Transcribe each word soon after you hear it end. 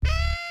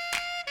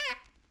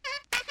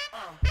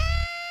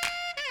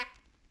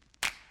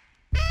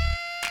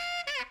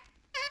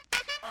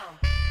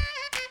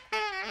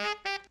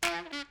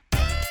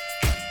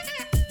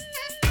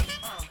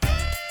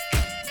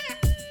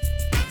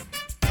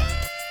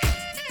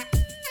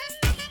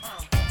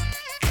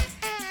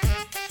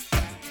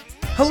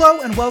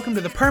Hello and welcome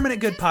to the Permanent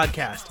Good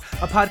Podcast,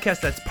 a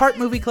podcast that's part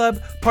movie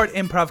club, part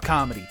improv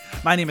comedy.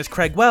 My name is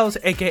Craig Wells,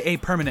 aka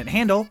Permanent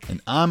Handle.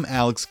 And I'm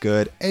Alex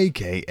Good,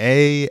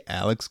 aka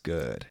Alex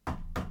Good.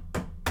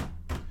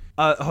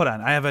 Hold on,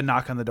 I have a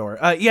knock on the door.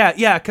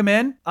 Yeah, come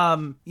in.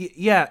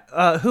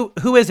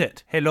 Who is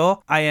it?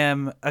 Hello, I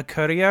am a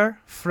courier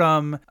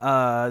from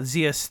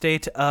the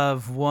estate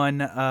of one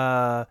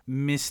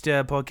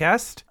Mr.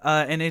 Podcast,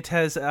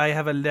 and I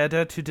have a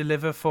letter to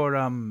deliver for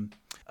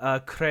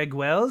Craig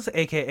Wells,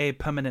 aka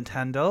Permanent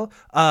Handle.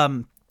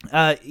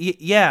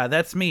 Yeah,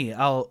 that's me.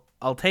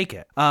 I'll take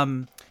it.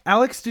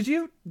 Alex, did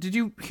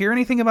you hear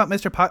anything about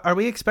Mr. Are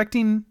we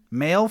expecting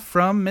mail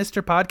from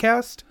Mr.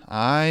 Podcast?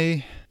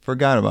 I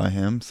forgot about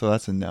him, so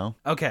that's a no.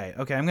 Okay,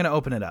 I'm gonna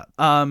open it up.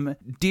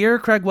 Dear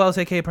Craig Wells,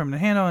 aka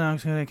Permanent Handle, and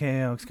Alex Good,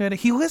 aka Alex Good.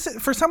 He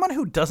listens. For someone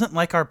who doesn't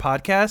like our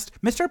podcast,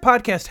 Mr.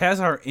 Podcast has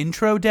our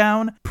intro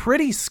down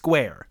pretty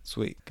square.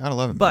 Sweet, gotta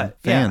love him.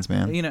 But fans,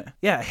 yeah,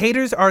 man.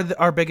 Haters are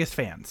our biggest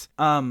fans.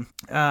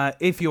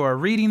 If you are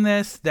reading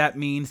this, that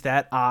means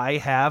that I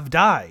have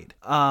died.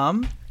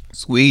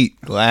 Sweet,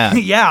 glad.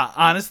 Yeah,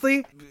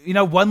 honestly,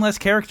 one less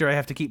character I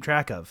have to keep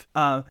track of.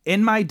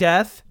 In my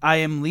death, I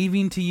am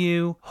leaving to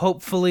you,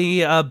 hopefully,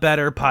 a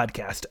better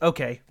podcast.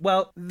 Okay,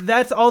 well,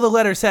 that's all the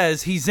letter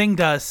says. He zinged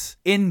us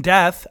in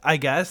death, I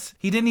guess.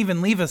 He didn't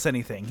even leave us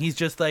anything. He's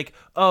just like,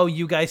 oh,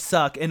 you guys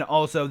suck, and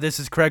also, this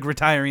is Craig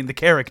retiring the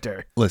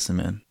character. Listen,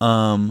 man,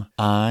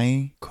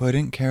 I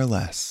couldn't care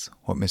less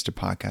what Mr.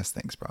 Podcast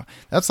thinks, bro.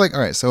 That's like,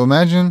 all right, so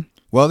imagine...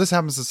 Well, this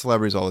happens to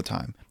celebrities all the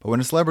time. But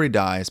when a celebrity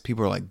dies,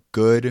 people are like,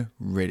 good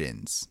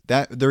riddance.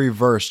 The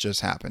reverse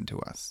just happened to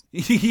us.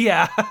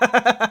 Yeah.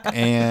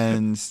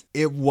 And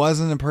it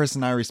wasn't a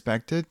person I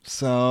respected,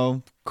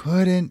 so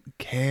couldn't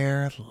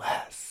care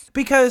less.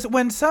 Because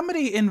when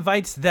somebody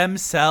invites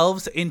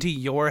themselves into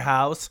your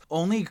house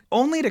only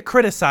to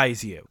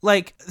criticize you,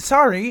 like,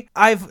 sorry,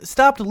 I've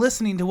stopped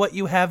listening to what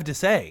you have to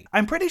say.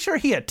 I'm pretty sure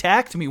he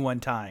attacked me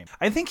one time.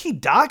 I think he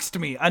doxed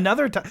me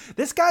another time.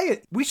 This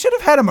guy, we should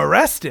have had him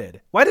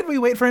arrested. Why did we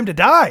wait for him to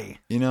die?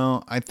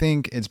 I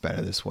think it's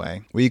better this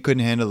way. We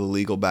couldn't handle the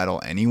legal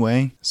battle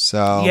anyway,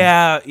 so...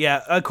 Yeah.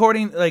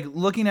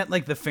 Looking at,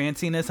 the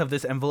fanciness of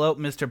this envelope,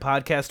 Mr.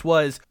 Podcast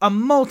was a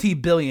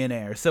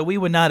multi-billionaire, so we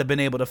would not have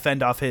been able to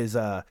fend off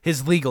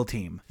his legal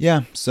team.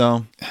 Yeah,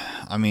 so,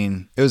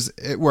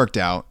 it worked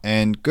out,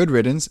 and good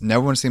riddance.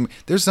 Never want to see him.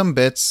 There's some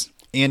bits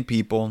and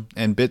people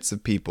and bits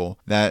of people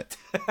that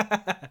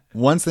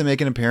once they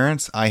make an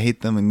appearance, I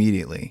hate them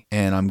immediately,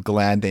 and I'm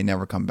glad they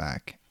never come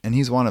back. And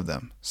he's one of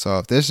them. So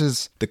if this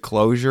is the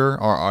closure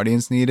our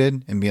audience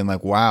needed and being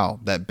like,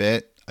 wow, that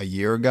bit a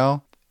year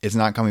ago, it's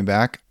not coming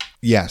back.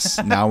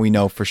 Yes, now we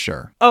know for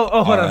sure. Hold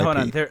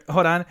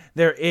on.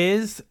 There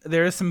is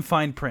some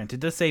fine print. It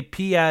does say,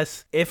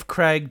 P.S. If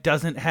Craig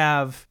doesn't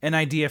have an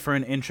idea for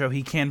an intro,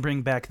 he can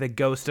bring back the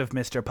ghost of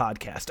Mr.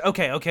 Podcast.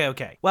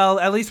 Okay. Well,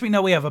 at least we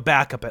know we have a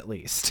backup at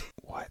least.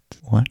 What?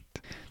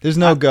 There's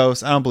no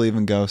ghosts. I don't believe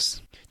in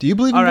ghosts. Do you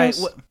believe in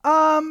ghosts?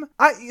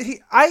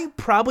 I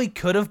probably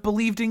could have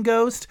believed in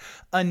ghosts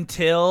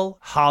until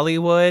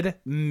Hollywood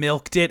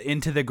milked it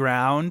into the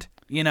ground.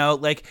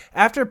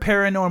 After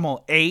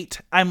Paranormal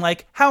 8, I'm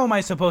like, how am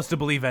I supposed to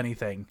believe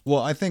anything?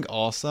 Well, I think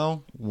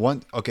also,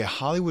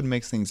 Hollywood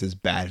makes things as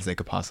bad as they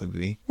could possibly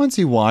be. Once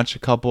you watch a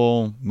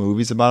couple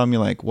movies about them,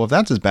 you're like, well, if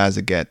that's as bad as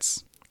it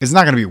gets, it's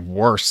not going to be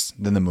worse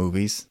than the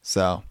movies.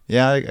 So,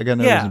 yeah, I got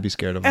no reason to be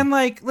scared of them.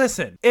 And,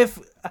 listen,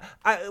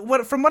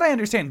 from what I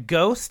understand,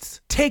 ghosts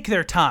take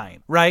their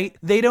time, right?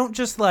 They don't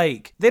just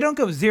they don't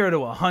go 0 to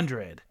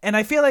 100. And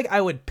I feel like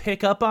I would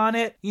pick up on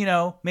it,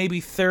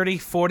 maybe 30,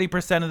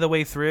 40% of the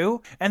way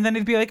through. And then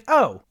it'd be like,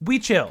 oh, we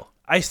chill.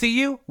 I see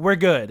you. We're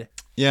good.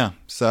 Yeah.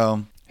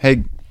 So,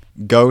 hey,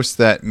 ghosts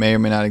that may or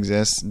may not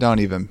exist, don't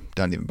even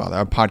bother.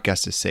 Our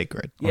podcast is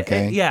sacred.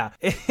 Okay.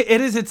 It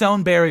is its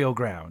own burial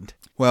ground.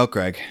 Well,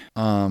 Craig,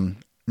 now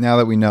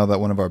that we know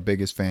that one of our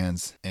biggest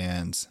fans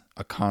and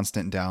a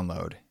constant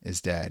download is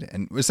dead,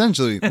 and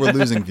essentially we're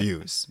losing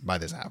views by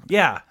this happening.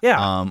 Yeah.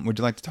 Would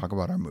you like to talk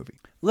about our movie?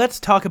 Let's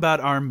talk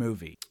about our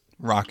movie.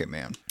 Rocket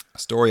Man, a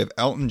story of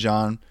Elton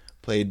John,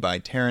 played by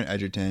Taron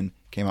Egerton,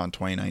 came out in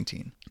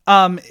 2019.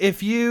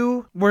 If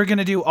you were going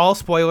to do all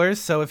spoilers,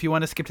 so if you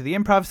want to skip to the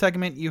improv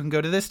segment, you can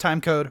go to this time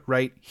code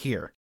right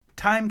here.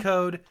 Time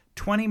code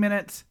 20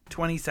 minutes,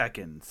 20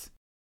 seconds.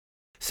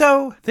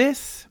 So,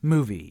 this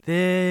movie.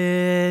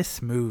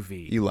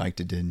 You liked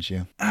it, didn't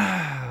you?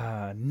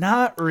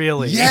 Not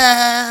really.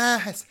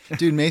 Yes!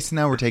 Dude, Mason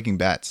and I were taking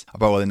bets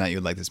about whether or not you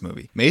would like this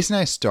movie. Mason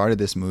and I started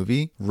this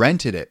movie,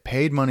 rented it,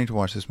 paid money to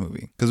watch this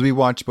movie. Because we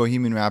watched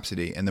Bohemian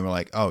Rhapsody, and then we're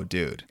like, oh,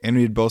 dude. And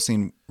we had both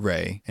seen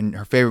Ray, and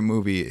her favorite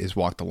movie is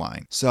Walk the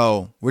Line.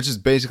 So, which is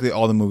basically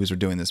all the movies we're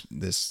doing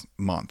this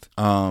month.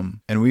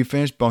 And we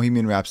finished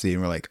Bohemian Rhapsody,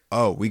 and we're like,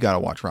 oh, we gotta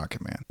watch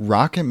Rocket Man.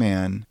 Rocket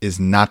Man is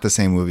not the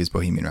same movie as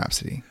Bohemian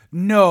Rhapsody.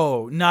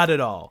 No, not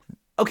at all.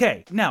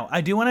 Okay, now,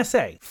 I do want to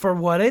say, for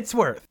what it's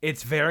worth,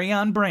 it's very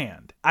on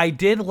brand. I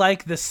did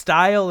like the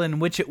style in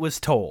which it was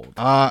told.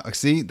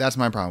 See, that's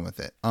my problem with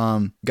it.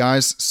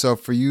 Guys, so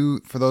for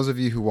those of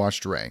you who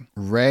watched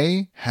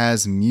Ray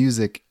has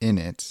music in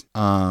it.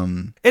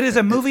 It is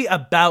a movie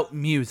about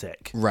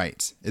music.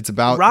 Right. It's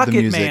about Rocket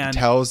the music. Man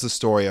Tells the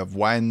story of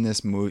when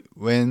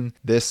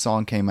this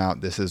song came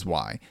out. This is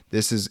why.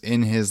 This is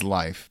in his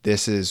life.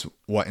 This is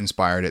what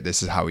inspired it.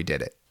 This is how he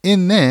did it.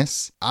 In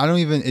this,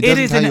 it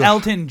is an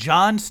Elton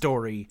John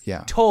story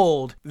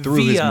told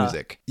through his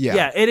music.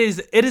 Yeah, it is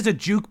a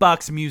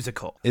jukebox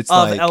musical of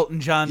like,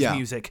 Elton John's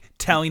music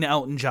telling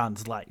Elton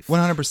John's life.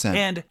 100%.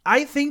 And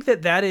I think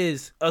that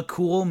is a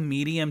cool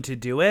medium to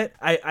do it.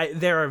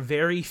 There are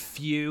very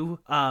few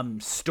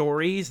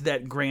stories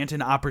that grant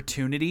an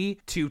opportunity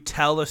to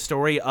tell a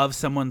story of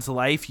someone's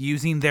life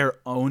using their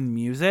own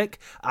music.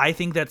 I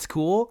think that's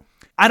cool.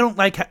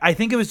 I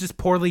think it was just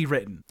poorly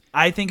written.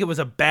 I think it was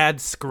a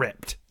bad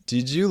script.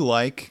 Did you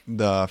like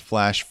the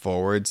flash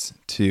forwards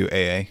to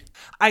AA?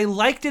 I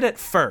liked it at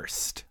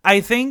first.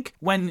 I think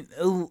when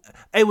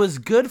it was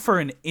good for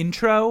an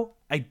intro,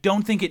 I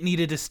don't think it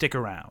needed to stick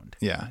around.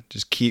 Yeah,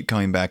 just keep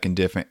coming back in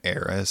different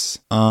eras.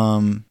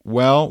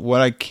 Well,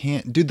 what I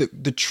can't do,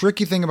 the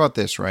tricky thing about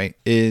this, right,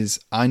 is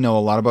I know a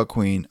lot about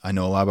Queen. I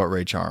know a lot about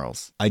Ray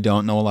Charles. I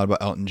don't know a lot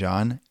about Elton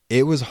John.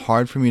 It was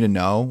hard for me to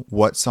know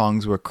what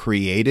songs were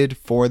created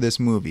for this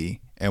movie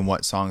and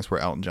what songs were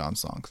Elton John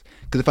songs.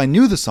 Because if I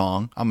knew the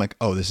song, I'm like,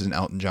 oh, this is an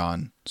Elton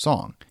John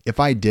song. If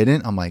I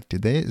didn't, I'm like,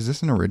 is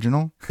this an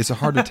original? It's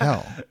hard to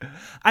tell.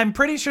 I'm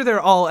pretty sure they're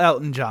all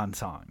Elton John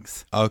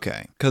songs.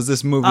 Okay. Because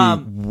this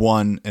movie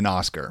won an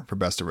Oscar for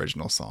Best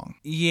Original Song.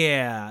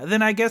 Yeah.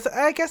 Then I guess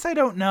I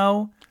don't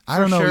know. I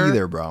don't know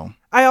either, bro.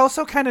 I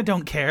also kind of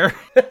don't care.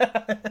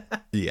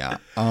 Yeah.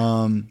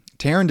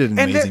 Taron did an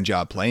amazing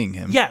job playing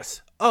him.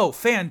 Yes. Oh,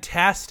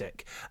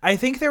 fantastic. I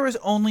think there was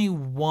only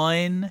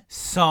one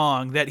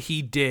song that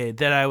he did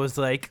that I was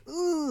like,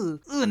 ooh,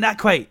 not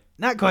quite.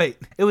 Not quite.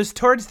 It was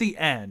towards the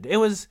end. It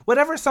was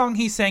whatever song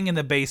he sang in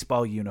the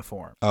baseball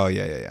uniform. Oh,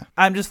 yeah.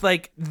 I'm just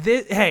like,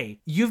 hey,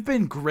 you've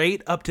been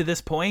great up to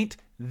this point.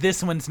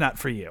 This one's not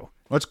for you.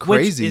 What's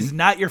crazy which is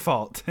not your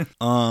fault.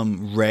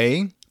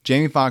 Ray,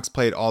 Jamie Foxx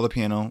played all the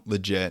piano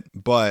legit,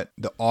 but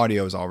the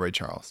audio is all Ray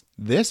Charles.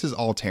 This is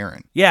all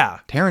Taron. Yeah.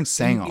 Taron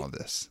sang all of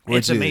this, which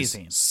it's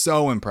amazing. Is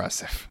so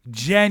impressive.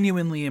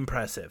 Genuinely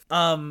impressive.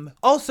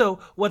 Also,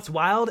 what's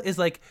wild is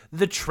like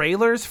the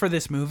trailers for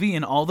this movie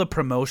and all the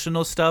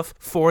promotional stuff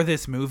for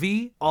this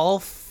movie all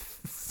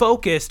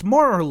focused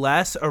more or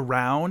less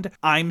around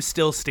I'm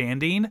Still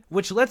Standing,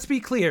 which, let's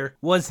be clear,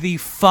 was the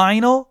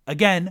final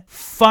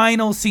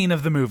scene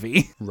of the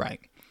movie. Right.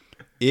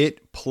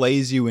 It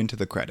plays you into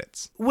the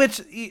credits.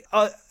 Which,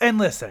 and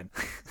listen,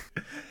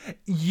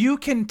 you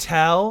can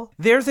tell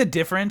there's a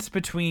difference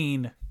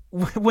between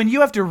when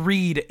you have to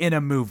read in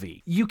a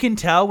movie. You can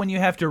tell when you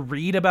have to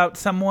read about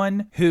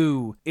someone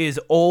who is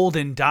old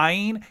and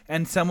dying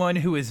and someone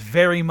who is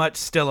very much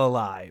still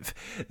alive.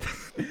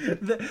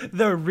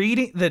 The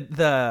reading,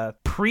 the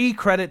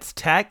pre-credits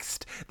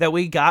text that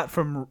we got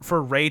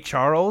for Ray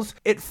Charles,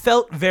 it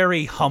felt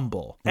very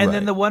humble. And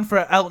then the one for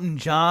Elton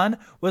John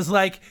was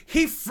like,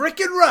 he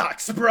freaking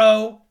rocks,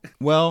 bro.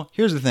 Well,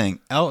 here's the thing.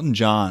 Elton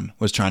John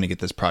was trying to get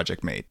this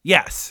project made.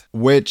 Yes.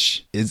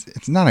 Which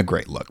it's not a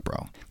great look,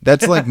 bro.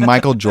 That's like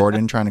Michael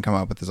Jordan trying to come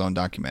up with his own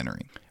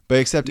documentary. But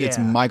except it's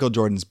Michael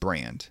Jordan's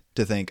brand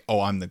to think,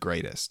 oh, I'm the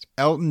greatest.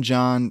 Elton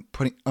John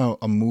putting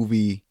a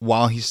movie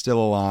while he's still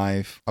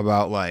alive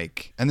about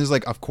like, and there's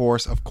like, of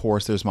course,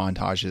 there's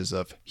montages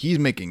of he's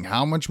making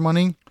how much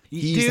money?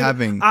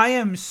 I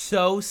am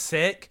so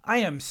sick.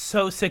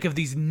 Of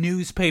these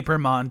newspaper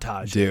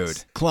montages.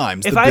 Dude,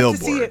 climbs the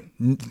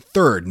Billboard.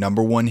 Third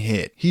 #1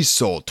 hit. He's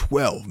sold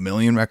 12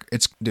 million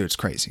records. It's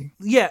crazy.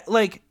 Yeah,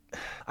 like,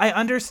 I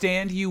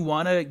understand you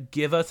want to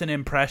give us an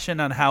impression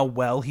on how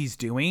well he's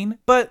doing,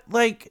 but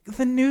like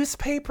the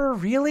newspaper,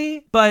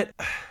 really?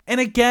 And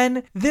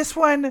again, this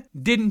one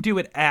didn't do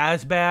it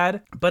as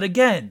bad, but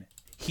again,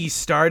 he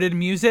started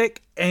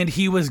music and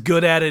he was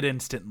good at it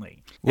instantly.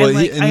 Well,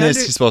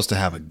 he's supposed to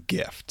have a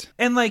gift.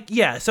 And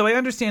so I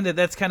understand that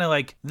that's kind of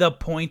like the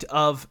point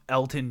of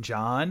Elton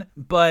John,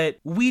 but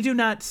we do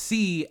not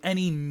see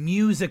any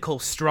musical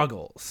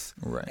struggles.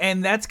 Right.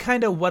 And that's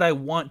kind of what I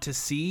want to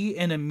see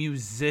in a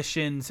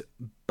musician's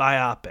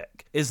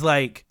biopic, is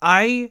like,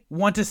 I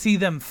want to see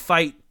them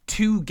fight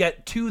to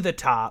get to the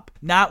top,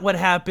 not what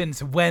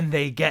happens when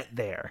they get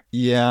there.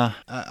 Yeah,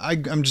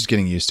 I'm just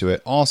getting used to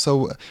it.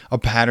 Also, a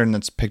pattern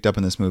that's picked up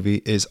in this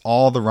movie is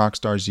all the rock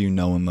stars you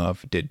know and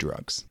love did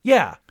drugs.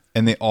 Yeah.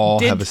 And they all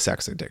have a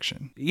sex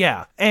addiction.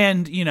 Yeah.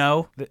 And,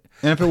 and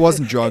if it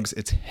wasn't drugs,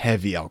 it's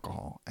heavy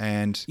alcohol.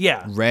 And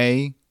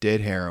Ray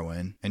did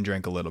heroin and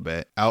drank a little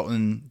bit.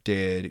 Elton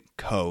did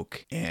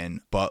coke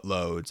and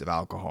buttloads of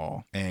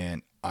alcohol.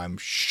 And I'm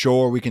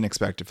sure we can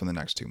expect it from the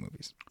next two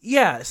movies.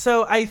 Yeah,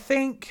 so I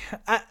think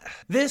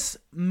this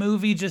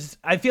movie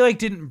I feel like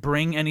didn't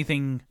bring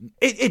anything.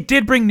 It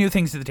did bring new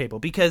things to the table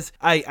because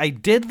I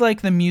did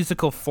like the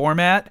musical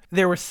format.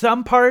 There were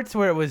some parts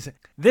where it was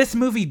this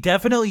movie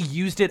definitely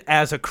used it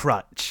as a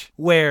crutch,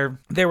 where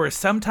there were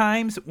some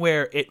times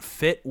where it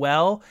fit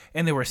well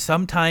and there were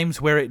some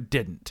times where it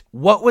didn't.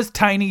 What was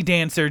Tiny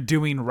Dancer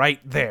doing right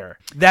there?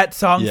 That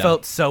song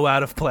felt so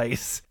out of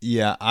place.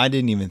 Yeah, I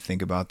didn't even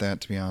think about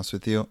that, to be honest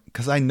with you,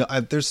 because I know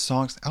there's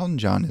songs. Elton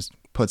John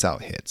puts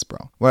out hits,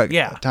 bro. Well,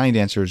 yeah, Tiny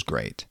Dancer is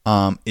great.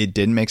 It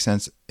didn't make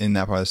sense in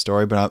that part of the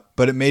story, but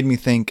it made me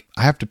think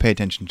I have to pay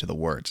attention to the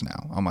words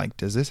now. I'm like,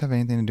 does this have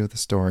anything to do with the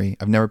story?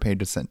 I've never paid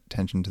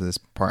attention to this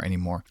part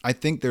anymore. I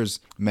think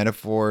there's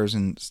metaphors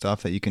and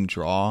stuff that you can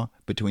draw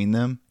between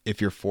them if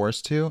you're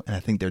forced to, and I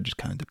think they're just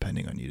kind of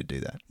depending on you to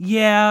do that.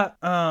 Yeah,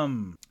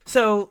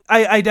 so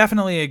I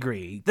definitely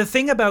agree. The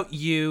thing about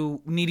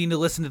you needing to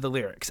listen to the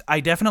lyrics, I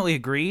definitely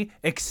agree,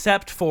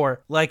 except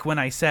for, like when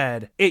I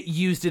said, it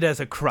used it as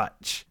a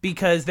crutch.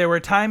 Because there were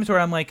times where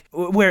I'm like,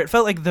 where it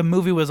felt like the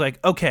movie was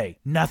like, okay,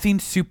 nothing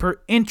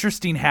super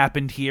interesting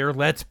happened here,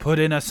 let's put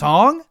in a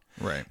song.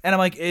 Right. And I'm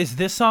like, is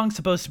this song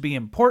supposed to be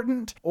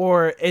important,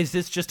 or is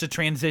this just a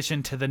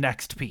transition to the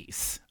next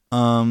piece?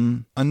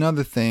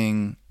 Another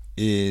thing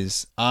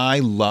is I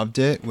loved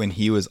it when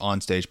he was on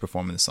stage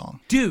performing the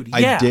song. Dude,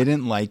 yeah. I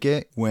didn't like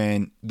it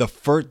when the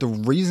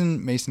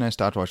reason Mason and I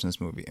stopped watching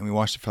this movie, and we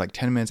watched it for like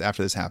 10 minutes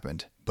after this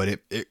happened, but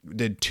it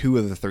did 2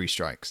 of the 3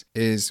 strikes,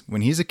 is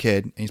when he's a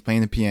kid and he's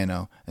playing the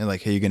piano and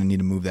like, hey, you're going to need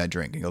to move that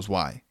drink. And he goes,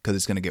 why? Because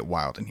it's going to get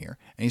wild in here.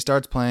 And he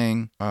starts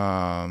playing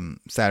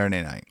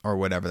Saturday Night or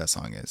whatever that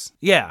song is.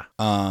 Yeah.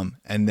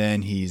 And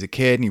then he's a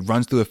kid and he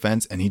runs through a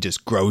fence and he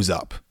just grows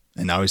up.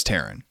 And now he's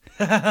Taron.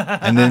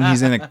 And then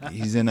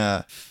he's in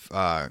a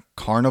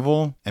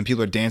carnival and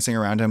people are dancing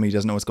around him. And he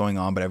doesn't know what's going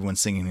on, but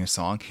everyone's singing his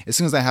song. As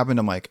soon as that happened,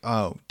 I'm like,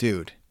 oh,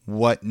 dude,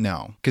 what?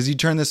 No. Because you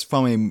turn this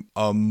from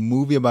a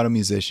movie about a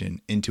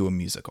musician into a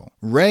musical.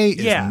 Ray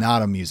is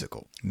not a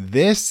musical.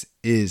 This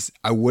is,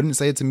 I wouldn't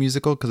say it's a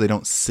musical because they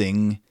don't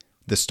sing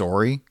the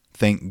story.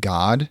 Thank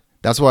God.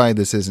 That's why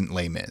this isn't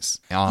Les Mis.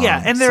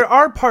 And there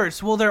are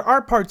parts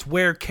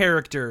where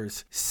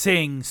characters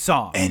sing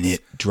songs. And it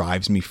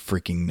drives me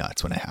freaking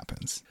nuts when it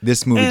happens.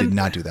 This movie did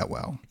not do that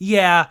well.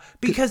 Yeah,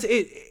 because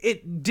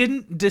it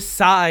didn't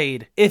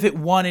decide if it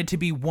wanted to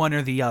be one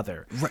or the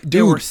other. Right.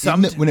 Dude,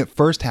 when it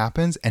first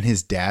happens and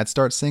his dad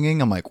starts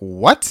singing, I'm like,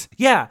 what?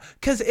 Yeah,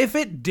 because if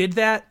it did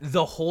that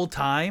the whole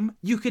time,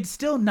 you could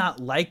still not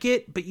like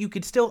it, but you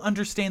could still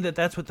understand that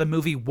that's what the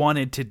movie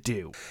wanted to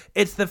do.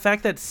 It's the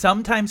fact that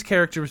sometimes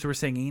characters were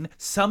singing,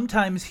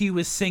 sometimes he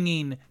was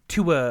singing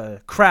to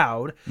a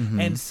crowd,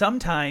 and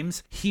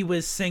sometimes he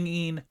was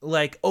singing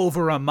like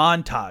over a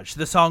montage.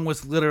 The song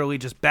was literally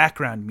just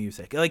background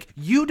music. Like,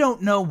 you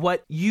don't know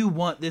what you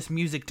want this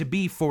music to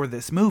be for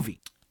this movie.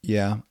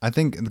 Yeah, I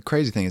think the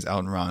crazy thing is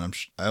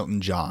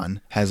Elton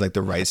John has like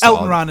the rights.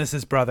 Elton Ron is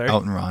his brother.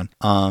 Elton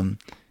Ron.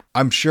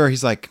 I'm sure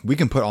he's like, we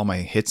can put all my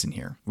hits in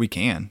here. We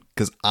can,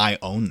 because I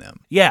own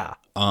them. Yeah.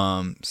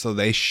 So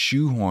they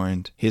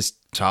shoehorned his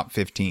top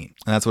 15,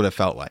 and that's what it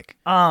felt like.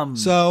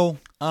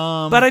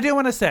 But I do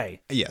want to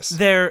say, yes,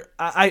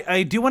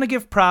 I do want to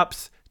give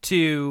props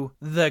to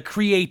the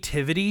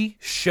creativity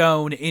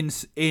shown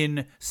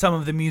in some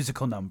of the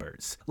musical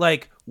numbers.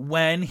 Like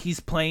when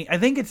he's playing, I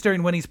think it's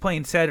when he's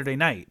playing Saturday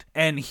Night,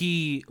 and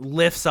he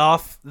lifts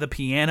off the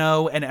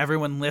piano and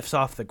everyone lifts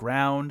off the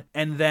ground,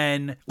 and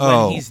then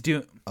when he's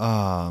doing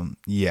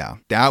yeah,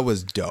 that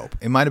was dope.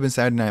 It might have been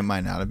Saturday Night, it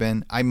might not have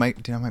been. I might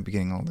be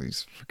getting all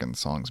these freaking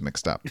songs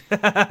mixed up.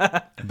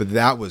 But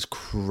that was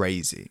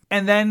crazy.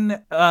 And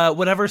then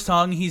whatever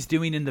song he's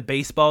doing in the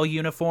baseball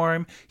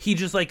uniform, he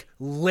just like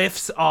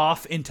lifts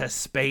off into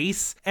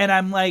space, and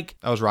I'm like,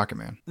 that was Rocket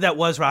Man. That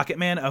was Rocket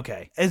Man?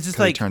 Okay. It's just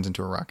like he turns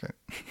into a rocket.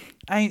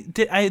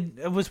 I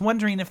was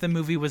wondering if the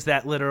movie was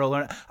that literal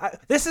or not.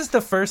 This is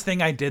the first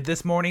thing I did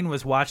this morning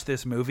was watch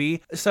this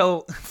movie.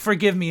 So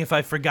forgive me if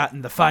I've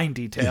forgotten the fine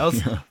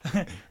details.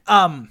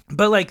 But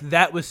like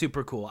that was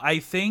super cool. I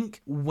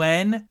think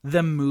when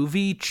the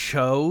movie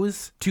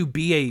chose to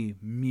be a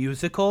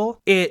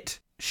musical, it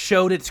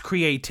showed its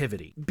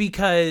creativity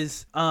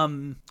because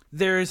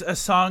there's a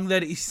song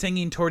that he's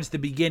singing towards the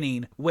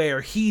beginning where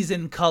he's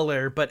in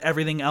color, but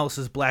everything else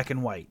is black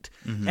and white.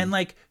 And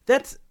like,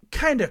 that's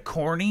kind of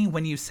corny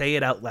when you say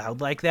it out loud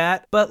like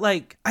that, but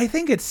like, I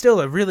think it's still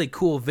a really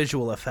cool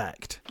visual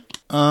effect.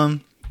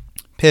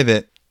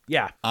 Pivot.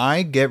 Yeah.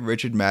 I get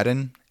Richard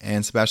Madden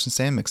and Sebastian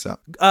Stan mixed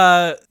up.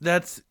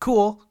 That's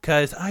cool,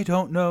 because I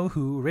don't know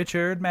who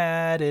Richard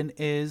Madden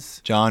is.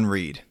 John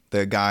Reed.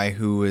 The guy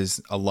who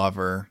is a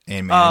lover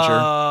and manager.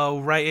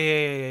 Oh, right.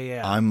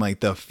 Yeah. I'm like,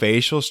 the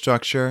facial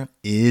structure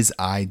is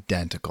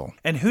identical.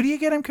 And who do you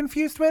get him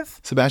confused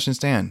with? Sebastian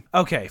Stan.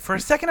 Okay. For a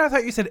second, I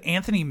thought you said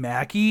Anthony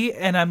Mackie.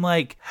 And I'm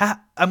like,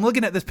 I'm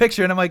looking at this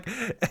picture and I'm like,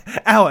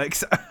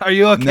 Alex, are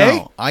you okay?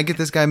 No, I get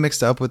this guy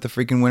mixed up with the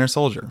freaking Winter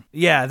Soldier.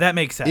 Yeah, that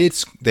makes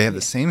sense. They have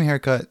the same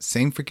haircut,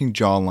 same freaking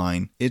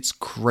jawline. It's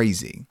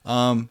crazy.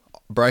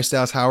 Bryce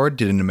Dallas Howard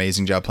did an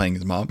amazing job playing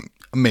his mom.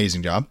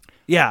 Amazing job.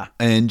 Yeah.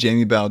 And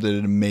Jamie Bell did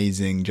an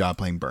amazing job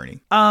playing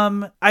Bernie.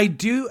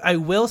 I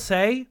will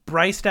say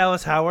Bryce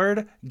Dallas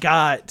Howard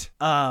got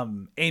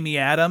Amy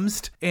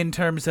Adams in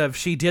terms of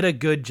she did a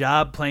good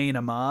job playing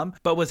a mom,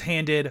 but was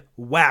handed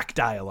whack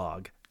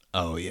dialogue.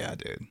 Oh, yeah,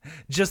 dude.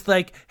 Just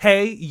like,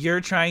 hey, you're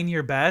trying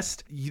your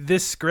best.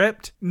 This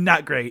script,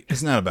 not great.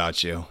 It's not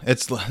about you.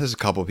 There's a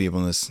couple people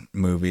in this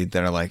movie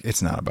that are like,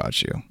 it's not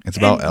about you. It's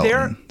about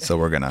Elton. So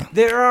we're gonna.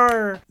 There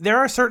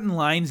are certain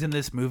lines in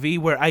this movie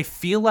where I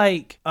feel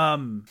like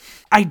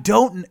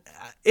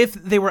if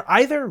they were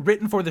either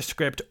written for the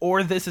script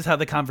or this is how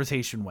the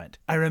conversation went.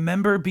 I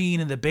remember being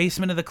in the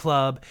basement of the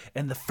club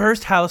and the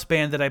first house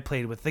band that I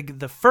played with,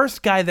 the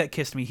first guy that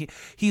kissed me,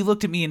 he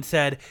looked at me and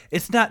said,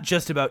 it's not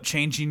just about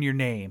changing your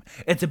name.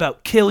 It's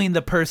about killing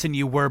the person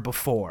you were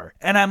before.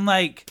 And I'm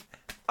like,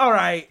 all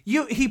right,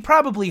 he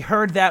probably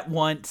heard that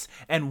once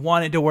and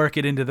wanted to work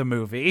it into the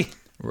movie.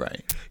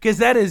 Right. Because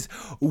that is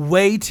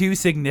way too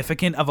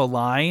significant of a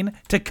line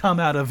to come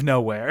out of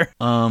nowhere.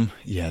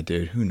 Yeah,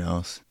 dude, who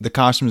knows? The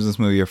costumes in this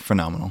movie are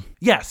phenomenal.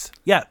 Yes.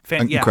 Yeah.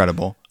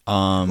 Incredible.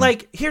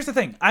 Like, here's the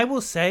thing. I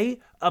will say,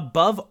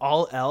 above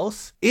all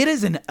else, it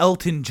is an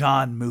Elton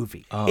John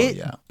movie. Oh,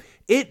 yeah.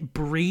 It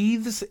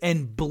breathes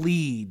and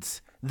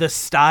bleeds the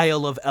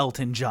style of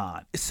Elton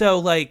John. So,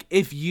 like,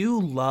 if you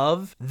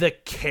love the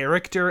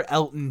character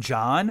Elton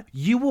John,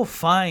 you will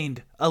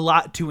find a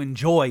lot to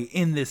enjoy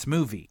in this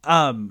movie.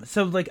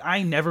 So, like,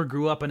 I never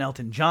grew up on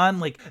Elton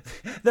John. Like,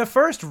 the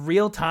first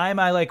real time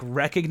I, like,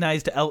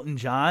 recognized Elton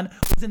John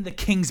was in the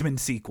Kingsman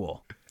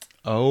sequel.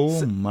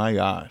 Oh my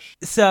gosh.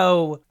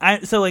 So I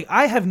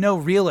have no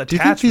real attachment. Do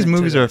you think these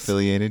movies are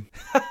affiliated?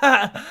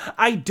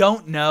 I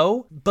don't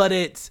know, but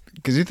it's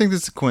because you think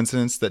this is a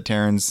coincidence that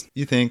Terrence,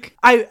 you think?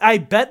 I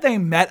bet they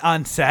met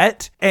on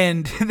set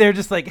and they're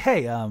just like,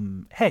 hey,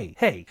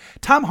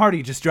 Tom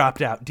Hardy just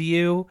dropped out. Do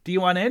you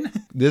want in?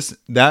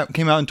 That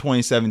came out in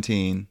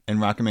 2017 and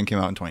Rocket Man came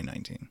out in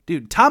 2019.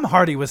 Dude, Tom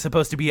Hardy was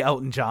supposed to be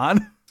Elton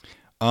John.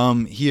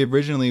 He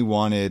originally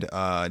wanted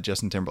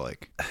Justin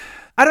Timberlake.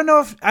 I don't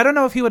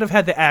know if he would have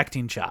had the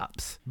acting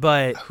chops,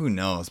 but who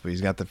knows? But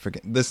he's got the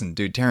freaking. Listen,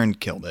 dude, Taron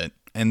killed it,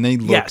 and they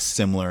look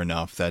similar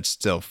enough. That's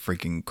still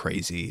freaking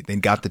crazy. They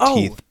got the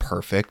teeth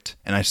perfect,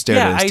 and I stared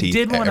at his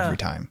teeth every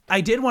time.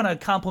 I did want to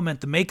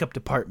compliment the makeup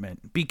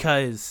department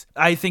because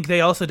I think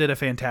they also did a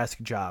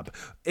fantastic job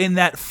in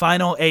that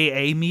final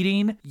AA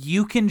meeting.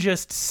 You can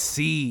just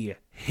see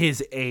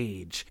his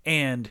age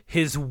and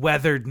his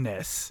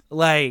weatheredness.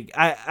 Like,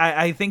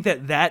 I think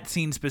that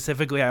scene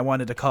specifically I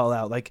wanted to call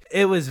out. Like,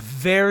 it was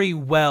very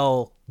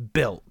well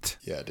built.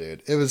 Yeah,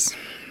 dude.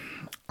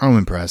 I'm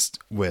impressed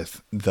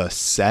with the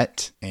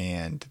set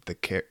and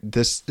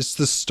it's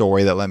the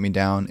story that let me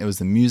down. It was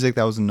the music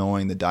that was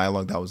annoying, the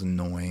dialogue that was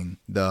annoying,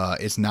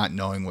 it's not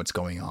knowing what's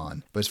going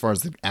on. But as far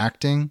as the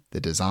acting, the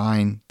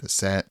design, the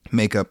set,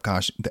 makeup,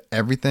 costume,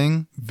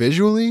 everything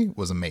visually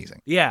was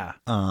amazing. Yeah.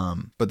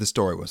 But the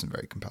story wasn't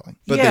very compelling.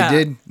 But they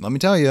did, let me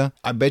tell you,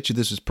 I bet you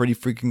this was pretty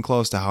freaking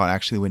close to how it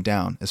actually went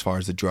down as far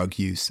as the drug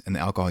use and the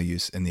alcohol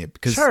use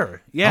because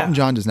Elton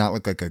John does not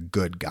look like a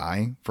good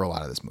guy for a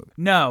lot of this movie.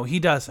 No, he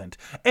doesn't.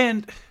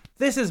 And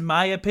this is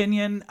my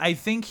opinion. I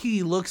think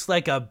he looks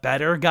like a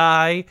better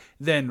guy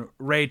than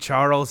Ray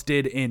Charles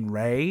did in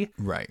Ray.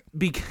 Right.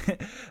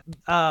 Because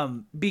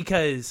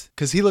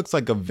he looks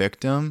like a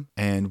victim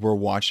and we're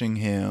watching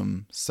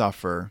him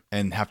suffer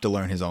and have to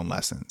learn his own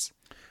lessons.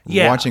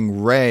 Yeah.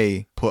 Watching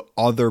Ray put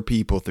other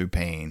people through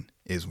pain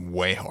is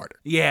way harder.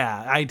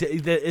 Yeah,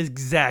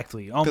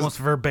 exactly. Almost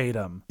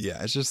verbatim.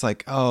 Yeah, it's just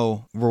like,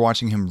 oh, we're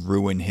watching him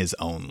ruin his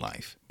own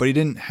life. But he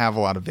didn't have a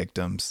lot of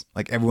victims.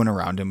 Like, everyone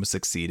around him was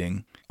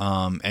succeeding.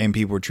 And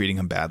people were treating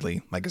him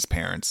badly, like his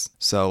parents.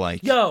 So,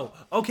 like... Yo,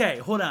 okay,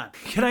 hold on.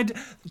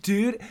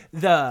 Dude,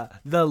 the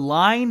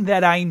line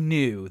that I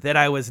knew that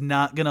I was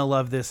not gonna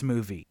love this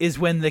movie is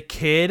when the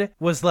kid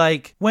was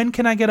like, when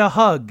can I get a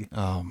hug?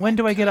 Oh, when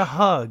do I get a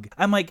hug?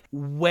 I'm like,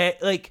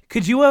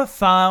 could you have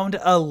found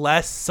a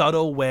less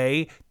subtle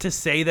way to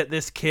say that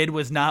this kid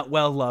was not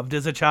well loved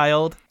as a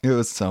child? It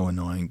was so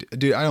annoying.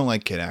 Dude, I don't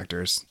like kid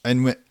actors.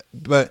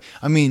 But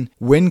I mean,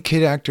 when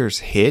kid actors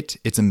hit,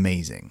 it's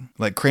amazing.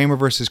 Like Kramer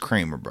versus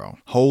Kramer, bro.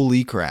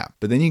 Holy crap.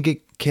 But then you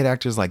get kid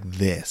actors like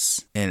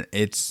this, and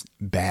it's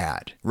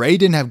bad. Ray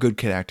didn't have good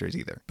kid actors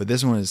either, but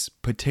this one is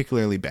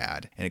particularly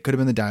bad. And it could have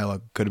been the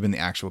dialogue, could have been the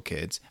actual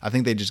kids. I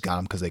think they just got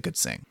them because they could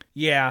sing.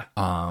 Yeah.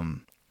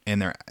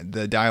 And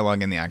the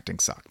dialogue and the acting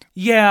sucked.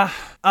 Yeah.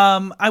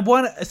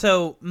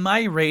 So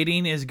my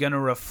rating is gonna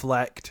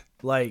reflect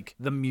like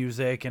the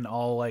music and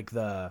all like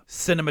the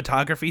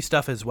cinematography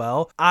stuff as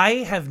well. I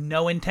have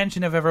no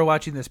intention of ever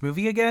watching this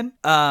movie again,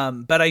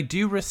 but I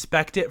do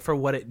respect it for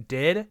what it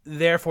did.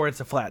 Therefore, it's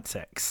a flat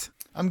 6.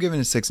 I'm giving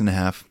it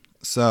 6.5.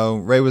 So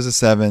Ray was a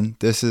 7.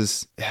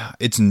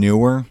 It's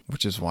newer,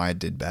 which is why it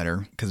did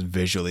better because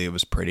visually it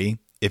was pretty.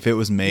 If it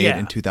was made Yeah.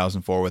 in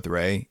 2004 with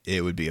Ray,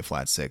 it would be a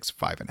flat 6,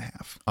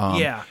 5.5.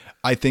 Yeah.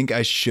 I think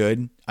I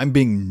should. I'm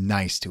being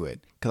nice to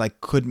it because I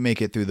couldn't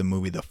make it through the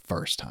movie the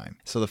first time.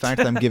 So the fact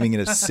that I'm giving it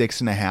a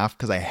 6.5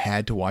 because I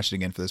had to watch it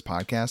again for this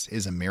podcast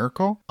is a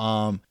miracle.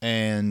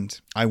 And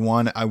I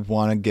want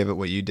to give it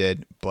what you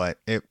did, but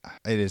it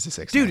is a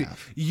 6.5. Dude,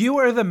 you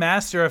are the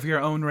master of your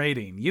own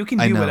rating. You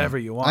can I do know. whatever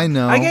you want. I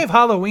know. I gave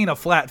Halloween a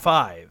flat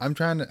 5.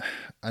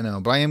 I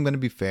know, but I am going to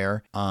be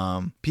fair.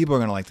 People are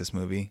going to like this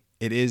movie.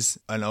 It is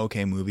an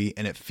okay movie,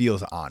 and it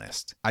feels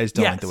honest. I just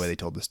don't like the way they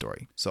told the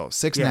story. So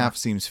 6.5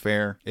 seems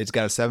fair. It's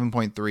got a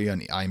 7.3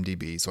 on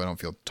IMDb, so I don't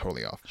feel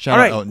totally off. Shout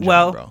out Elton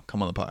John, bro.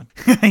 Come on the pod.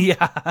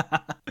 Yeah.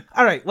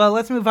 All right. Well,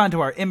 let's move on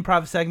to our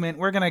improv segment.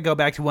 We're going to go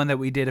back to one that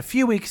we did a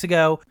few weeks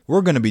ago.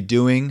 We're going to be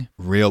doing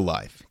real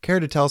life. Care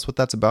to tell us what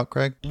that's about,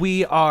 Craig?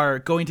 We are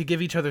going to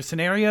give each other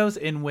scenarios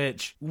in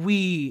which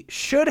we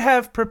should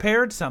have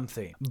prepared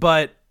something,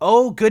 but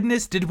oh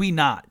goodness, did we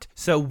not?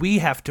 So we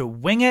have to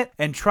wing it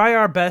and try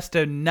our best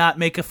to not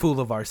make a fool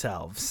of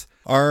ourselves.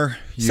 Are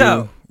you?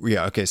 So,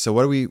 yeah. Okay. So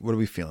what are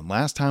we feeling?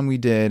 Last time we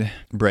did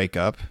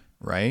breakup,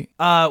 right?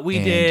 We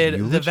And did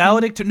eulogy? the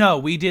valedictorian. No,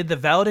 we did the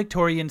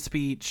valedictorian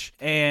speech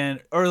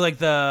or like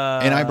the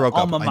And I broke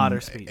alma up. mater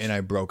speech. And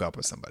I broke up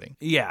with somebody.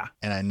 Yeah.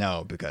 And I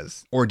know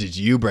because, or did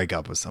you break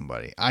up with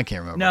somebody? I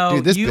can't remember.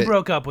 No, Dude, you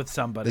broke up with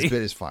somebody. This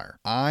bit is fire.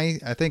 I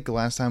think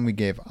last time we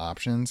gave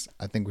options.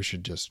 I think we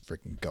should just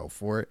freaking go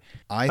for it.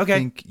 I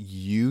think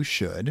you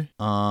should.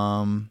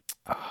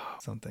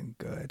 Something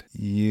good.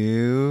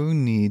 You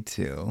need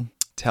to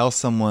tell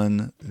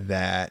someone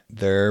that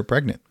they're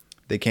pregnant.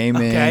 They came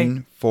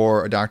in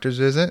for a doctor's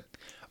visit.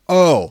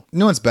 Oh, you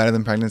know what's better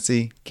than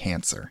pregnancy?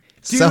 Cancer.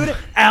 Dude,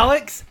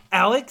 Alex,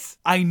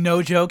 I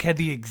no joke had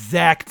the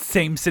exact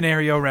same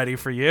scenario ready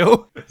for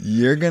you.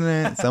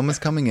 Someone's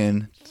coming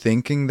in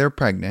thinking they're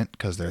pregnant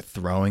because they're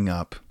throwing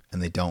up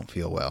and they don't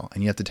feel well.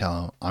 And you have to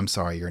tell them, I'm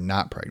sorry, you're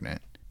not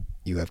pregnant.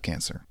 You have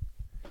cancer.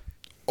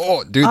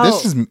 Oh, dude,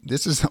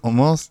 this is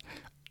almost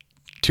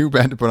too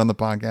bad to put on the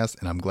podcast,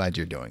 and I'm glad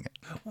you're doing it.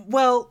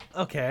 Well,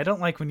 okay, I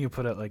don't like when you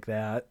put it like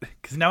that,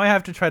 because now I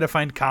have to try to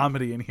find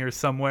comedy in here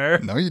somewhere.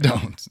 No, you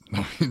don't.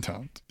 No, you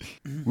don't.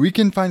 We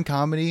can find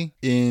comedy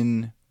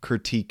in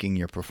critiquing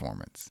your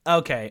performance.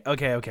 Okay.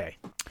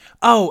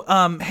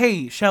 Oh,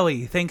 hey,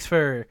 Shelly, thanks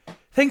for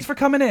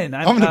coming in.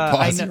 I'm going to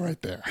pause you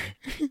right there,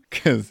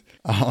 because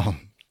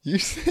you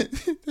said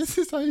this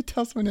is how you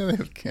tell someone they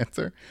have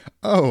cancer.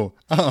 Oh,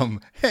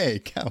 hey,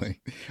 Kelly.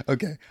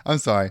 Okay, I'm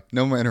sorry.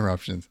 No more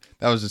interruptions.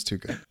 That was just too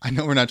good. I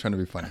know we're not trying to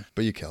be funny,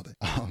 but you killed it.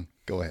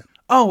 Go ahead.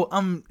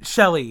 Oh,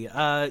 Shelly,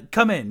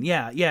 come in.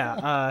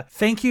 Yeah.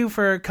 Thank you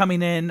for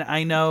coming in.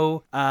 I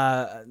know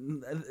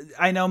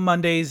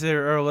Mondays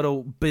are a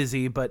little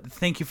busy, but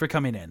thank you for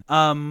coming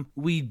in.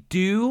 We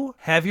do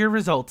have your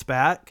results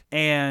back,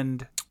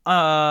 and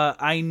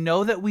I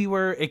know that we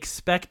were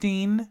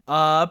expecting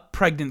a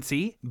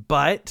pregnancy,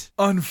 but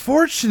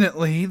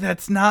unfortunately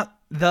that's not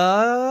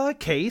the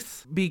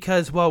case,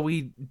 because while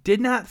we did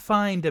not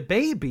find a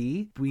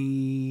baby,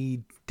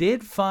 we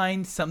did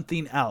find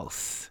something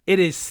else. It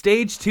is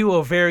stage 2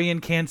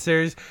 ovarian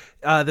cancers.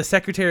 The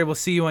secretary will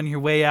see you on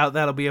your way out.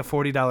 That'll be a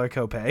 $40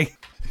 copay.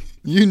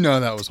 You know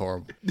that was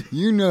horrible.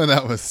 You know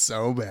that was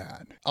so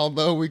bad.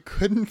 Although we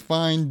couldn't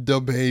find the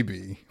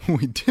baby,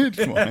 we did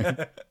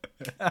find...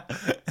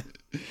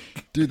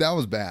 Dude, that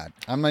was bad.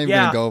 I'm not even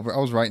gonna go over. I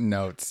was writing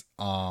notes.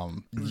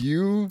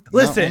 You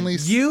listen.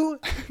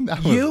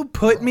 You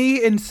put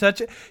me in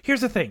such.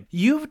 Here's the thing.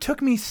 You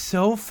took me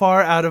so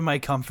far out of my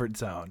comfort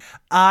zone.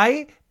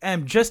 I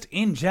am just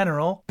in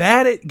general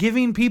bad at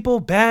giving people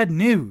bad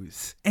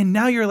news, and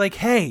now you're like,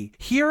 hey,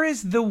 here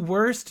is the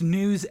worst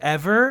news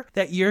ever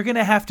that you're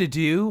gonna have to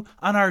do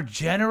on our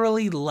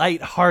generally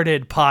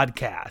lighthearted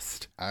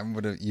podcast.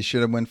 You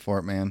should have went for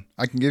it, man.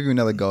 I can give you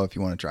another go if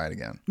you want to try it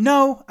again.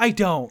 No, I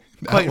don't.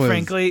 Quite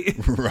frankly,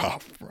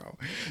 rough, bro.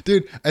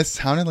 Dude, it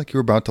sounded like you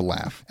were about to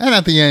laugh, and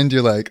at the end,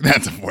 you're like,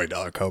 "That's a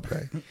 $40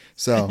 copay."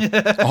 So,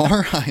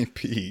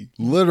 R.I.P.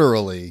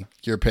 Literally,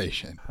 you're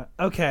patient.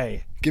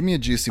 Okay. Give me a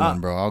juicy one,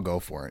 bro. I'll go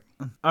for it.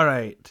 All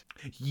right.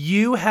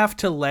 You have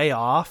to lay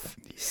off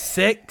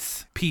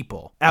 6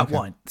 people at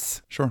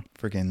once. Sure.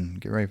 Freaking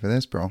get ready for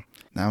this, bro.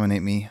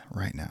 Nominate me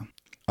right now.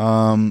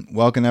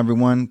 Welcome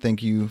everyone.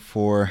 Thank you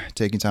for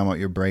taking time out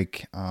your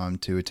break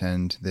to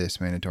attend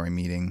this mandatory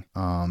meeting.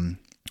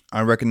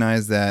 I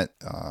recognize that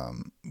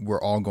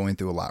we're all going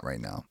through a lot right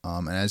now.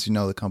 And as you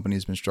know, the company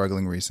has been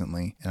struggling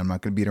recently, and I'm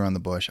not going to beat around the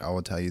bush. I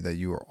will tell you that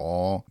you are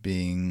all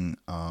being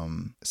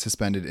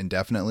suspended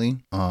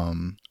indefinitely.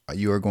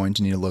 You are going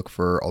to need to look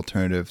for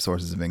alternative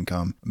sources of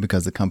income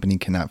because the company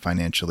cannot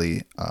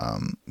financially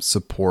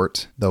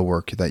support the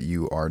work that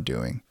you are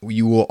doing.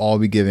 You will all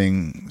be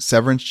giving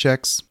severance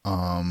checks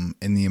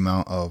in the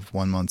amount of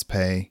 1 month's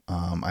pay.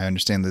 I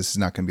understand this is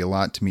not going to be a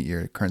lot to meet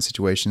your current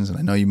situations, and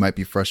I know you might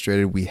be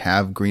frustrated. We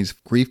have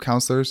grief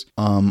counselors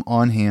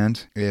on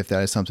hand if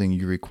that is something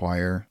you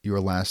require. Your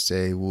last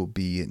day will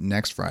be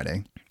next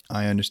Friday.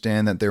 I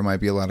understand that there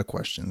might be a lot of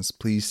questions.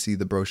 Please see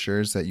the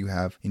brochures that you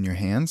have in your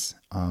hands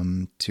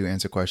to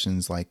answer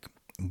questions like,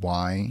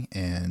 why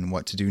and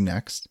what to do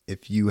next.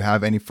 If you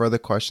have any further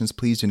questions,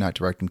 please do not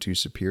direct them to your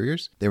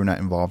superiors. They were not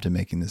involved in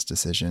making this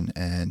decision.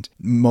 And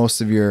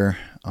most of your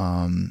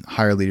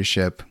higher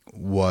leadership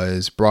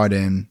was brought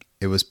in.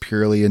 It was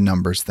purely a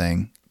numbers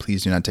thing.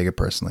 Please do not take it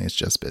personally. It's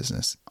just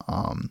business.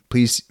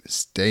 Please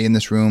stay in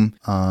this room.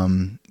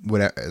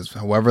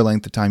 However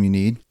length of time you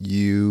need,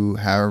 you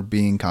are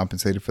being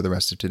compensated for the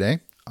rest of today.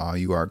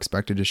 You are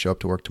expected to show up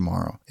to work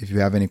tomorrow. If you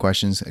have any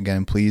questions,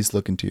 again, please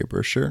look into your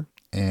brochure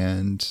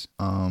and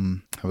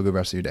have a good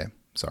rest of your day.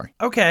 Sorry.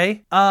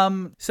 Okay.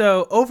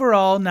 So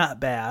overall, not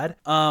bad.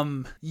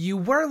 You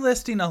were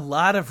listing a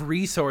lot of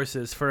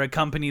resources for a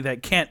company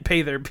that can't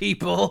pay their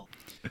people.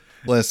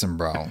 Listen,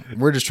 bro,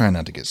 we're just trying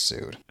not to get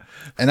sued.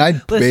 And I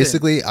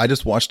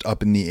just watched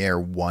Up in the Air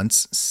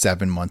once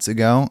 7 months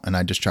ago, and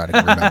I just try to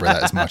remember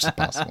that as much as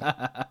possible.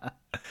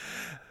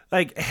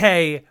 Like,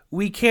 hey,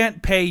 we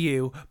can't pay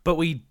you, but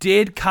we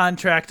did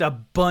contract a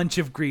bunch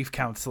of grief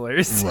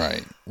counselors.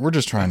 Right. We're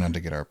just trying not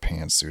to get our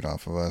pants sued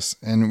off of us.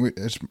 And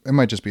it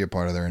might just be a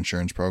part of their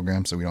insurance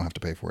program, so we don't have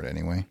to pay for it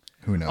anyway.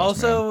 Who knows?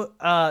 Also,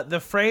 the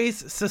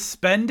phrase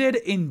suspended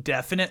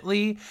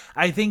indefinitely,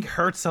 I think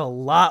hurts a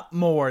lot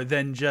more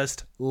than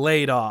just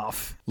laid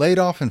off. Laid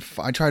off, and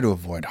I try to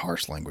avoid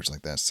harsh language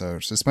like that. So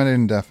suspended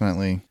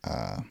indefinitely,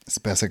 it's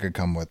the best I could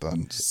come with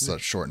on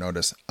such short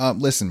notice.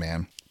 Listen,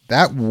 man,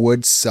 that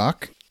would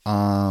suck.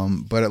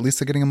 But at least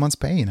they're getting a month's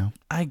pay,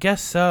 I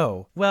guess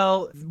so.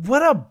 Well,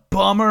 what a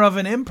bummer of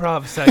an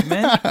improv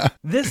segment.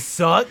 This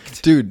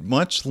sucked. Dude,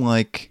 much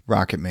like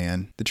Rocket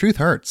Man, the truth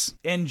hurts.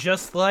 And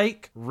just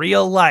like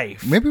real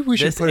life. Maybe we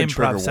should put a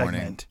trigger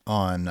warning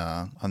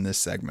on this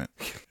segment.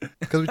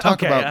 Because we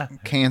talk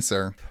about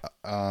cancer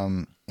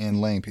and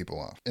laying people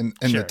off in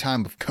the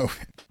time of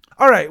COVID.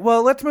 All right,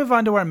 well, let's move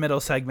on to our middle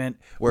segment.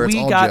 Where it's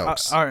all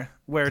jokes.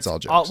 Where it's all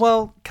jokes.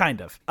 Well,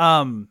 kind of.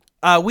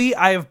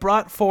 I have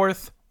brought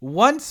forth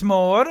once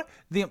more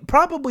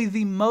probably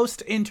the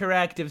most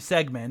interactive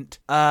segment,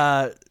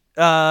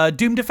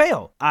 Doomed to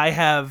Fail. I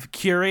have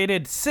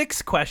curated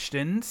 6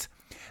 questions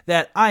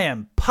that I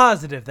am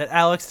positive that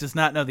Alex does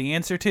not know the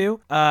answer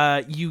to.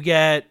 You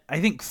get, I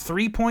think,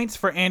 3 points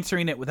for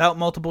answering it without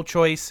multiple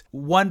choice,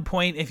 1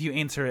 point if you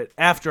answer it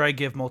after I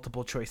give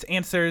multiple choice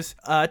answers.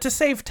 To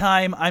save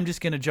time, I'm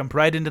just going to jump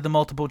right into the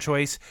multiple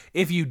choice.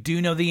 If you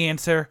do know the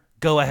answer,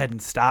 go ahead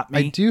and stop me.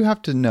 I do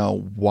have to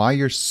know why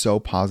you're so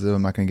positive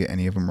I'm not going to get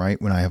any of them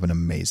right when I have an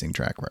amazing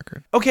track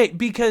record. Okay,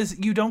 because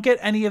you don't get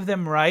any of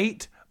them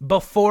right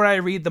before I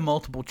read the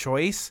multiple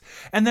choice.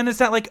 And then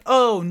it's not like,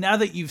 oh, now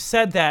that you've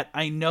said that,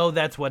 I know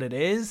that's what it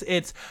is.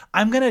 It's,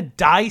 I'm going to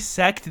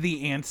dissect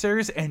the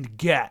answers and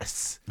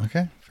guess.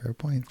 Okay, fair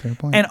point.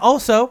 And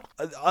also,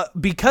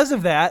 because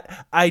of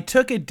that, I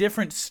took a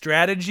different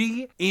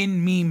strategy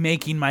in me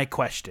making my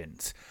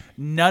questions.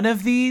 None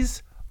of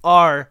these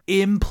are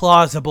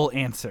implausible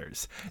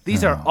answers.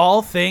 These are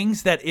all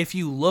things that if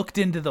you looked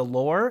into the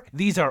lore,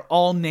 these are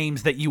all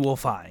names that you will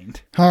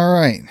find. All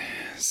right.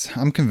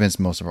 I'm convinced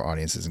most of our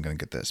audience isn't going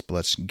to get this, but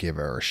let's give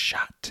her a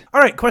shot.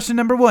 All right, question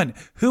number 1.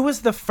 Who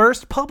was the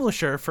first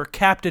publisher for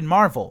Captain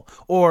Marvel,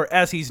 or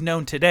as he's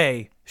known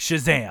today,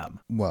 Shazam?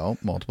 Well,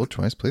 multiple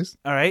choice, please.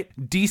 All right.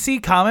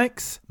 DC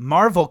Comics,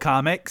 Marvel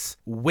Comics,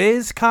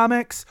 Wiz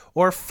Comics,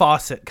 or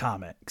Fawcett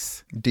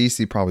Comics?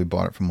 DC probably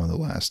bought it from one of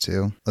the last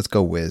two. Let's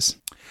go Wiz.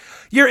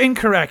 You're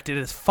incorrect. It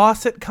is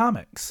Fawcett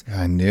Comics.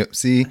 I knew.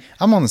 See,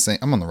 I'm on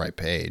the right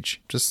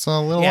page. Just a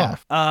little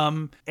off.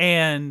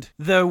 And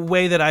the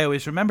way that I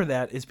always remember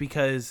that is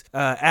because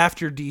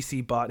after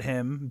DC bought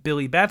him,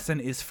 Billy Batson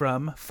is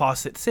from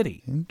Fawcett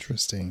City.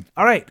 Interesting.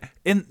 All right.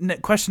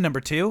 Question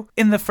number 2.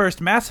 In the first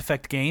Mass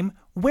Effect game,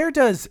 where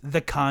does the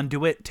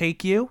conduit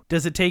take you?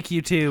 Does it take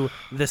you to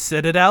the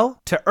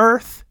Citadel, to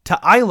Earth, to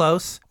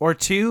Ilos, or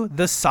to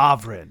the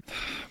Sovereign?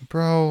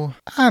 Bro,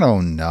 I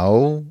don't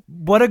know.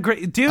 What a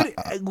great... Dude,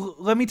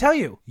 let me tell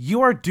you,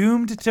 you are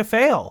doomed to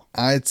fail.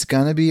 It's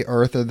going to be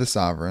Earth or the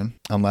Sovereign,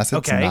 unless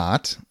it's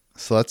not.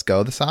 So let's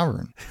go the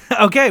Sovereign.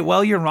 Okay,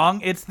 well, you're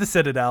wrong. It's the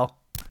Citadel.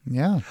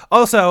 Yeah.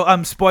 Also,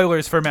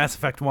 spoilers for Mass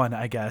Effect 1,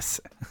 I guess.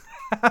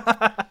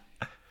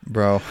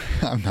 Bro,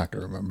 I'm not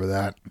going to remember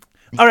that.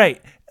 All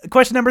right.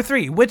 Question number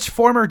 3. Which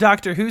former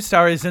Doctor Who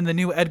star is in the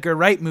new Edgar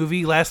Wright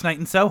movie Last Night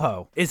in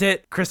Soho? Is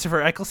it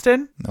Christopher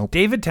Eccleston? Nope.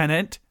 David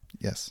Tennant?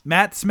 Yes.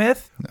 Matt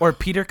Smith? No. Or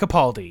Peter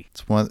Capaldi?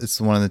 It's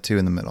one of the two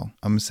in the middle.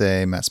 I'm going to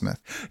say Matt Smith.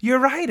 You're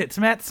right. It's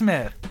Matt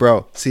Smith.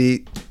 Bro,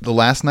 see, the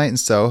Last Night in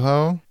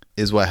Soho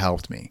is what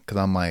helped me. Because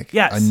I'm like,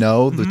 yes. I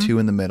know the two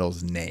in the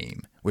middle's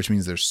name, which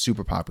means they're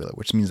super popular,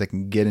 which means I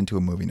can get into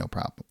a movie no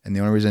problem. And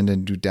the only reason I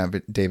didn't do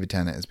David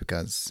Tennant is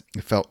because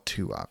it felt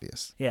too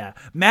obvious. Yeah.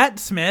 Matt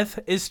Smith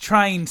is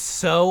trying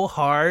so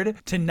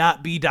hard to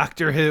not be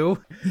Doctor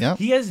Who. Yep.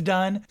 He has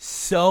done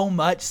so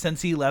much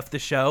since he left the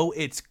show.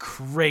 It's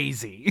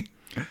crazy.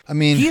 I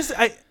mean...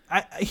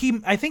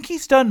 I think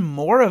he's done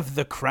more of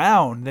The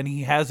Crown than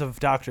he has of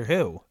Doctor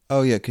Who.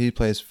 Oh yeah, he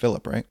plays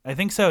Philip, right? I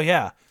think so,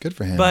 yeah. Good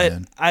for him, But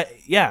man.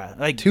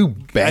 like Two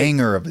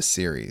banger of a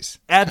series.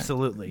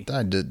 absolutely.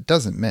 That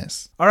doesn't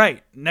miss. All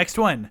right, next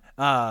one.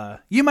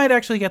 You might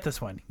actually get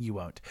this one. You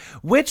won't.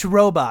 Which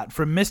robot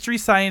from Mystery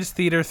Science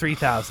Theater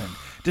 3000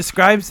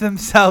 describes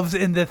themselves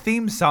in the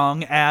theme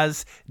song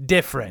as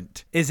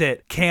different? Is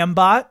it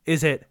Cambot?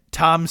 Is it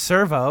Tom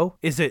Servo?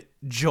 Is it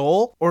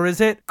Joel? Or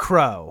is it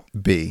Crow?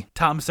 B.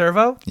 Tom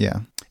Servo? Yeah.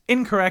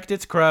 Incorrect.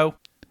 It's Crow.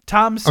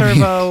 Tom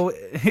Servo.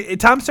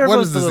 Tom Servo What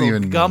is does the this little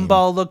even mean?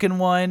 gumball looking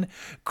one.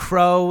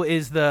 Crow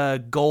is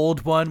the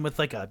gold one with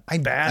like a I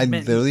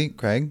badminton. literally,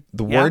 Craig,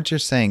 the Yeah? words you're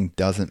saying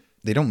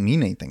they don't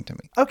mean anything to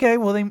me. Okay,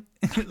 well they,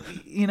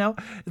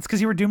 it's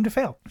because you were doomed to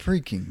fail.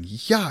 Freaking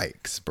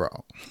yikes, bro.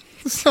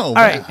 So All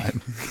bad.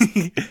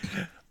 right.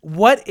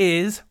 What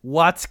is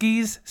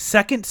Watsky's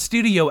second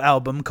studio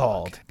album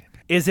called?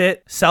 Is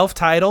it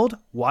self-titled,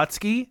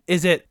 Watsky?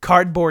 Is it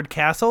Cardboard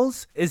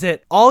Castles? Is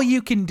it All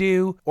You Can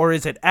Do? Or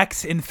is it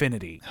X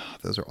Infinity?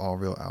 Those are all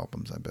real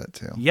albums, I bet,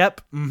 too.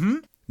 Yep. Mm-hmm.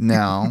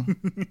 Now,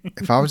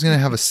 if I was going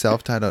to have a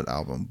self-titled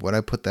album, would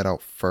I put that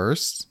out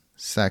first,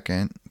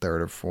 second,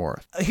 third, or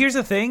fourth? Here's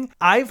the thing.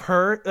 I've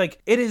heard,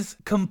 it is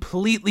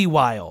completely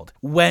wild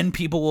when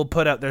people will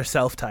put out their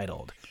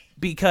self-titled.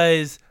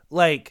 Because,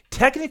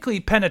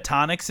 technically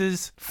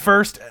Pentatonix's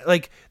first,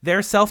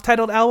 their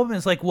self-titled album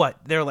is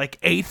what? Their,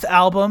 8th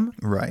album?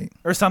 Right.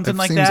 Or something That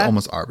like seems that?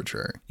 almost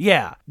arbitrary.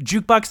 Yeah.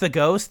 Jukebox the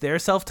Ghost, their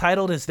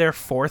self-titled is their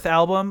 4th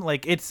album.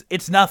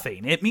 It's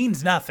nothing. It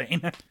means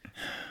nothing.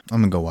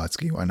 I'm going to go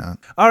Watsky. Why not?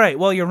 All right.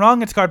 Well, you're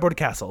wrong. It's Cardboard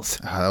Castles.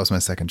 That was my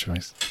second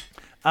choice.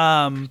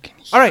 All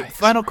right.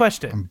 Final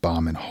question. I'm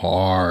bombing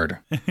hard.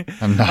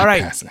 I'm not All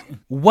right. passing.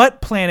 What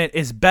planet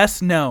is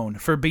best known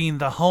for being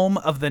the home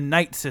of the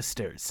Night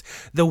Sisters,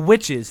 the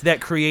witches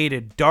that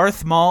created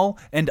Darth Maul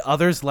and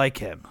others like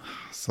him?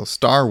 So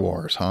Star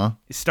Wars, huh?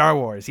 Star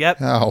Wars. Yep.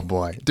 Oh,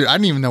 boy. Dude, I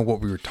didn't even know what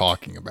we were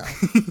talking about.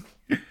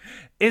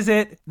 Is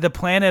it the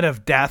planet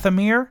of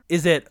Dathomir?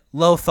 Is it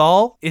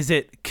Lothal? Is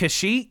it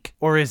Kashyyyk?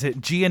 Or is it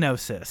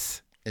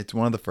Geonosis? It's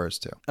one of the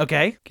first two.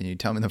 Okay. Can you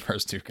tell me the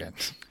first two again?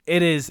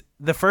 It is,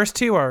 the first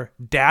two are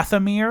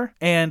Dathomir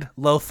and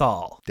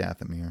Lothal.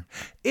 Dathomir.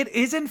 It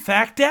is in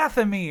fact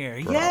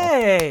Dathomir. Bro.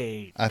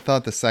 Yay! I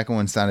thought the second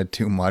one sounded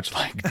too much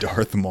like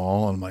Darth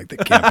Maul. I'm like,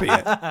 that can't be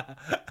it.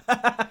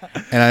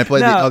 And I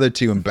played the other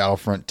two in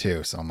Battlefront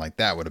 2, so I'm like,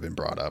 that would have been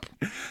brought up.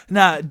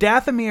 Now,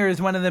 Dathomir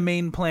is one of the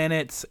main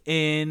planets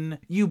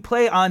you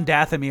play on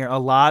Dathomir a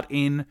lot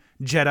in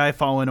Jedi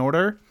Fallen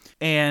Order.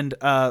 And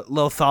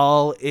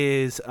Lothal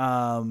is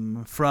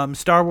from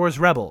Star Wars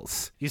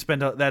Rebels.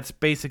 That's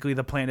basically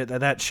the planet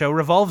that show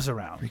revolves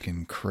around.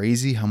 Freaking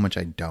crazy how much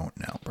I don't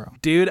know, bro.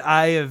 Dude,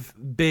 I have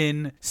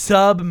been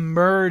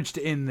submerged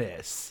in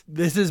this.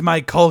 This is my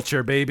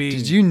culture, baby.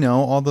 Did you know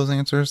all those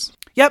answers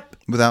Yep.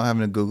 without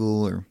having to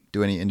Google or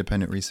do any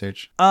independent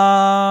research?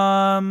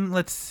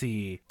 Let's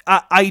see.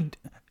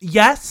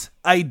 Yes,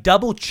 I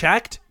double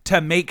checked to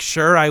make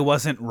sure I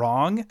wasn't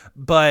wrong,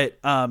 but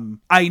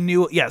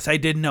I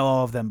did know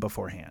all of them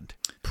beforehand.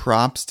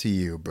 Props to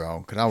you, bro,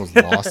 because I was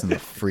lost in the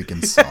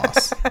freaking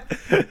sauce.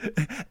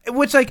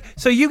 Which,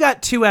 so you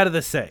got 2 out of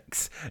the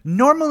 6.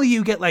 Normally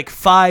you get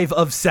 5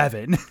 of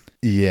 7.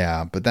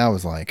 Yeah, but that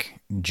was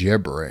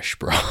gibberish,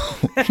 bro.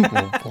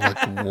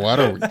 What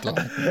are we talking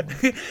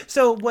about?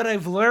 So what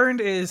I've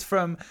learned is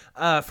for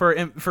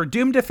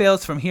Doomed to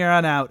Fails from here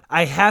on out,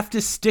 I have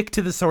to stick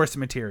to the source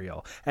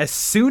material. As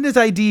soon as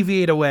I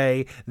deviate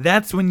away,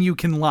 that's when you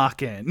can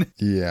lock in.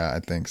 Yeah, I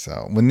think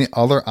so. When the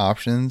other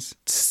options,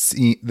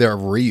 they're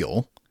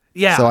real.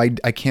 Yeah. So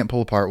I can't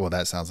pull apart, well,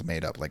 that sounds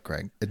made up, like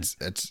Craig. It's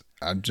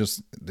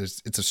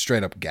a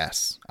straight up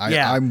guess.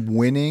 I'm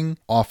winning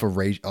off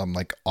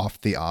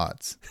off the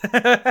odds.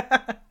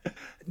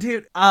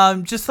 Dude,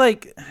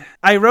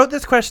 I wrote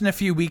this question a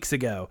few weeks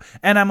ago,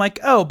 and I'm like,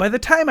 oh, by the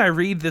time I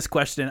read this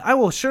question, I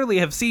will surely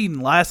have seen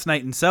Last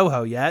Night in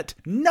Soho yet.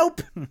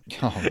 Nope.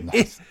 Oh,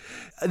 nice.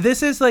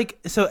 This is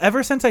so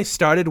ever since I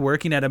started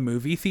working at a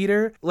movie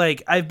theater,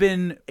 I've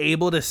been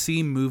able to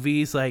see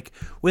movies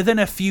within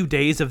a few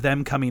days of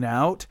them coming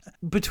out.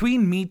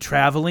 Between me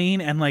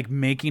traveling and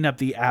making up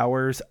the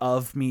hours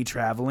of me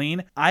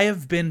traveling, I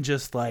have been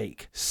just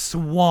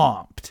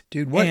swamped.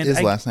 Dude, what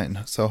is Last Night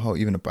in Soho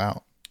even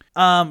about?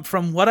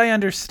 From what I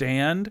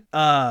understand,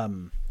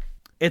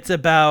 it's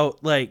about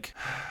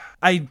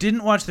I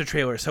didn't watch the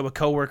trailer, so a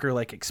coworker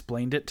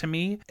explained it to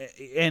me,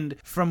 and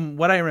from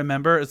what I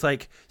remember, it's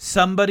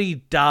somebody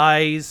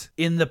dies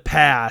in the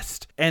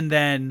past, and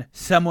then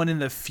someone in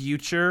the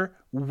future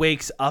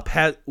wakes up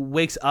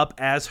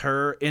as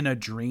her in a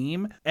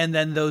dream, and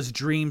then those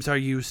dreams are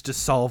used to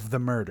solve the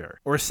murder,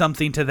 or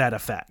something to that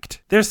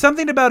effect. There's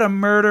something about a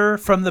murder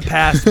from the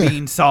past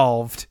being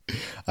solved.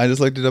 I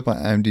just looked it up on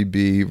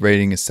IMDb.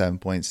 Rating is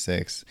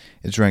 7.6.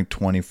 It's ranked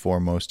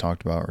 24 most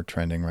talked about or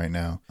trending right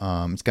now.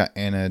 It's got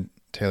Anna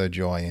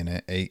Taylor-Joy in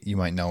it. You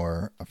might know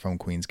her from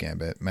Queen's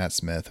Gambit. Matt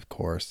Smith, of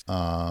course.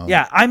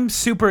 Yeah, I'm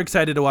super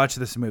excited to watch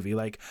this movie.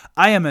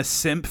 I am a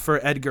simp for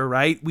Edgar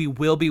Wright. We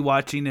will be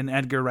watching an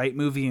Edgar Wright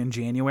movie in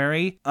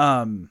January.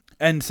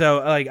 And so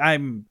like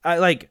I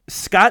like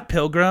Scott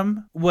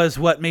Pilgrim was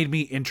what made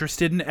me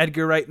interested in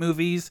Edgar Wright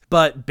movies,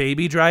 but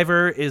Baby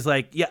Driver is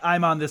like, yeah,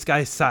 I'm on this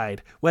guy's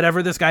side.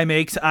 Whatever this guy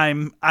makes,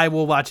 I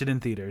will watch it in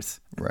theaters.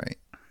 Right.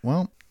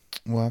 Well,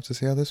 we'll have to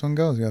see how this one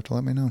goes. You have to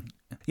let me know.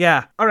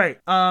 Yeah. All right.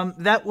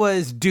 That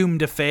was Doomed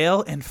to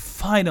Fail, and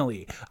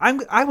finally,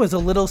 I was a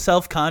little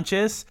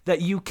self-conscious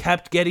that you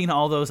kept getting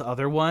all those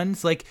other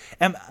ones. Like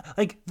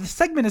the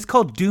segment is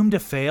called Doomed to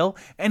Fail,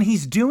 and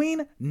he's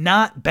doing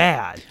not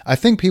bad. I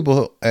think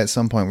people at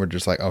some point were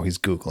just like, "Oh, he's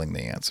googling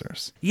the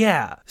answers."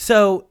 Yeah.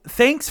 So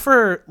thanks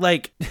for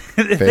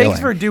thanks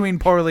for doing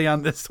poorly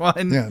on this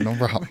one. Yeah, no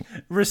problem.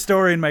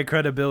 Restoring my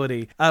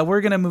credibility.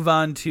 We're gonna move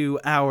on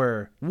to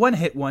our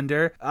one-hit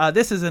wonder.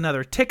 This is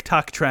another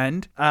TikTok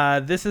trend.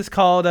 This is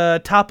called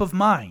Top of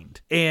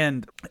Mind.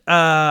 And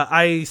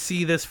I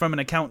see this from an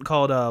account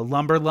called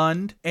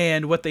Lumberlund.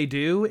 And what they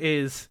do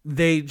is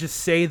they just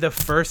say the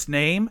first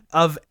name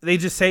they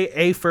just say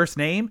a first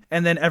name,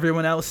 and then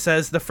everyone else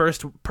says the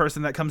first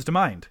person that comes to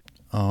mind.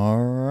 All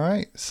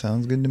right.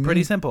 Sounds good to me.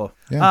 Pretty simple.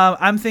 Yeah.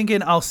 I'm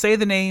thinking I'll say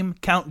the name,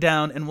 count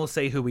down, and we'll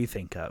say who we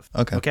think of.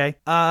 Okay.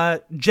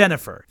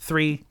 Jennifer.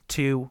 3,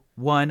 2,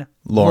 1.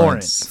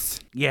 Lawrence.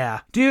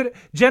 Yeah. Dude,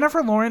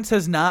 Jennifer Lawrence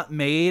has not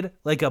made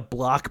like a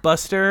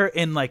blockbuster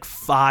in like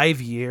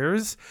 5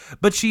 years,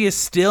 but she is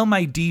still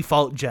my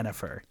default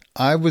Jennifer.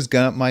 I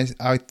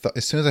thought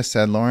as soon as I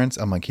said Lawrence,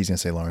 I'm like, he's going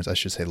to say Lawrence. I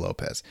should say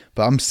Lopez.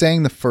 But I'm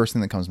saying the first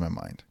thing that comes to my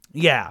mind.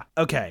 Yeah.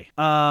 Okay.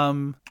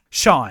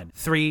 Sean.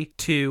 3,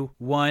 2,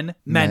 1.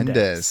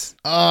 Mendes.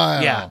 Oh,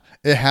 yeah.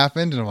 It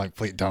happened, and I'm like,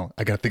 wait, don't.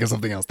 I got to think of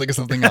something else.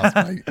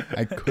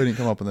 I couldn't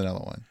come up with another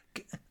one.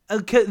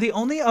 The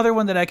only other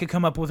one that I could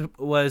come up with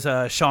was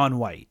Sean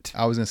White.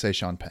 I was going to say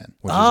Sean Penn,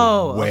 which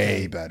is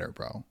way better,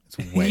 bro.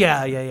 It's way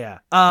yeah, better. yeah.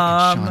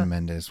 Shawn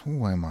Mendes.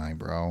 Who am I,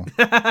 bro?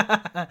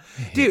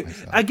 Dude,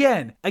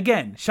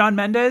 again, Shawn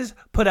Mendes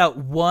put out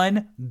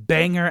 1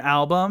 banger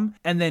album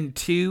and then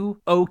 2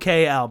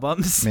 okay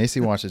albums. Macy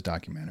watched his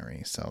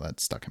documentary, so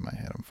that's stuck in my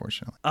head,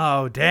 unfortunately.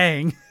 Oh,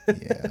 dang.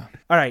 Yeah.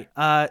 All right.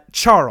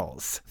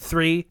 Charles.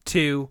 3,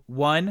 2,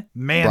 1.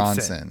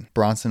 Manson.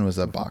 Bronson was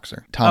a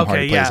boxer. Tom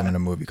Hardy plays him in a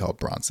movie called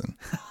Bronson.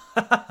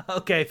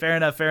 Okay, fair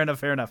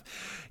enough.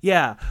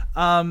 Yeah.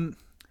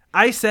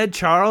 I said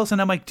Charles,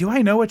 and I'm like, do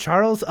I know a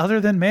Charles other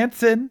than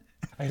Manson?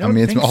 I don't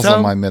it's think also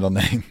so. my middle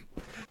name.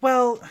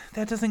 Well,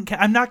 that doesn't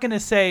count. I'm not going to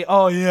say,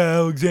 oh, yeah,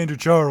 Alexander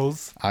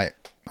Charles. I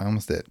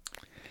almost did.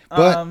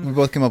 But we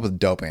both came up with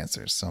dope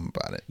answers, so I'm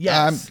about it.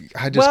 Yes.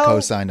 I just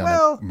co-signed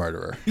on a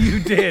murderer. You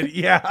did,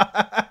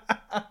 yeah.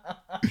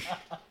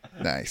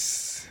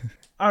 Nice.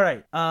 All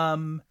right.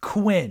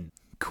 Quinn.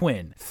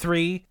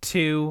 3,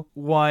 2,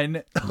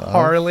 1. Love.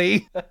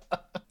 Harley.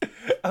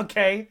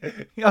 Okay,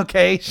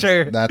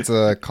 sure. That's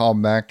a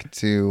callback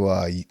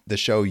to the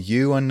show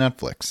You on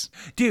Netflix.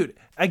 Dude,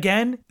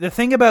 again, the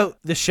thing about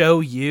the show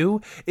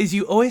You is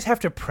you always have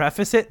to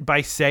preface it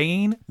by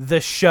saying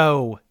the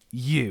show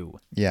You.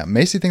 Yeah,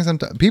 Macy thinks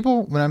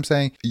people, when I'm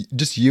saying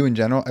just you in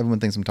general, everyone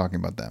thinks I'm talking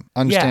about them.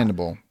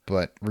 Understandable,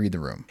 but read the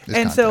room.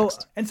 And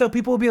so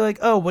people will be like,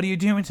 oh, what are you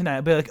doing tonight?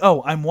 I'll be like,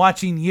 oh, I'm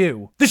watching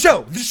You. The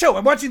show,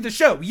 I'm watching the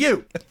show,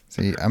 You.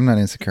 See, I'm not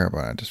insecure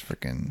about it. I just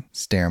freaking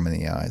stare him in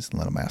the eyes and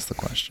let him ask the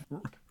question.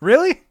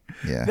 Really?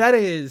 Yeah. That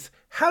is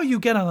how you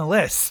get on a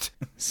list.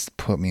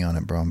 Put me on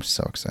it, bro. I'm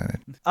so excited.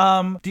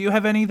 Do you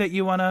have any that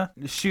you want to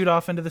shoot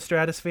off into the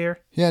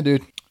stratosphere? Yeah,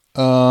 dude.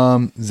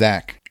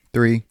 Zach.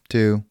 3,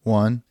 2,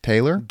 1.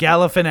 Taylor?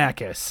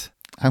 Galifianakis.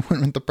 I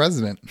went with the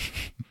president.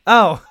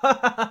 Oh.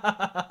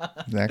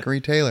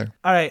 Zachary Taylor.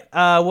 All right.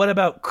 What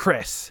about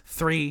Chris?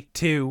 3,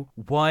 2,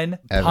 1.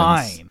 Evans.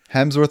 Pine.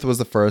 Hemsworth was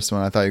the first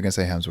one. I thought you were going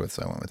to say Hemsworth,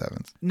 so I went with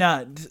Evans.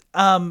 No.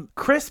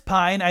 Chris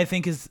Pine, I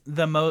think, is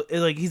the most,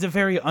 like, he's a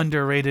very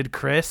underrated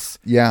Chris.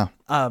 Yeah.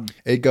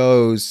 It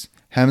goes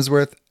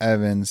Hemsworth,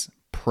 Evans,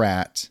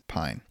 Pratt,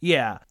 Pine.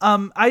 Yeah.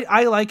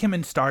 I like him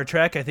in Star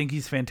Trek. I think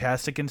he's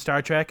fantastic in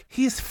Star Trek.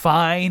 He's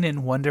fine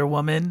in Wonder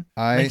Woman.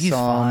 I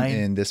saw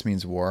him in This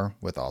Means War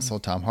with also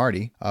Tom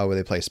Hardy, where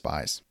they play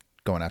spies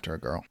going after a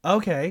girl.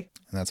 Okay.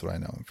 And that's what I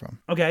know him from.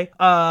 Okay.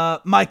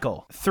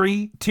 Michael.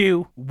 3,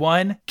 2,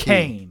 1.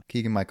 Kane.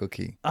 Keegan-Michael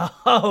Key.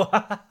 Oh.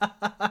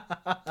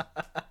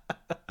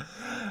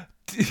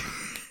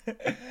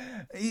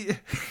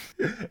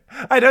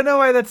 I don't know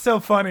why that's so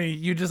funny.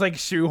 You just like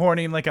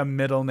shoehorning like a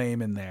middle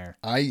name in there.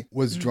 I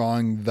was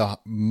drawing the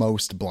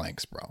most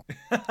blanks, bro.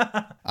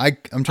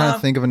 I'm trying to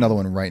think of another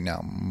one right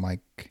now.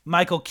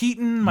 Michael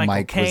Keaton,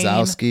 Mike Caine,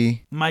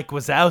 Wazowski. Mike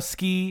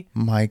Wazowski.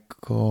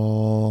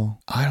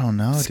 Michael. I don't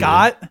know.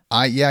 Scott. Dude.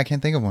 I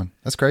can't think of one.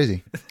 That's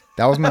crazy.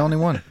 That was my only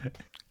one.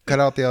 Cut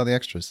out all the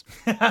extras.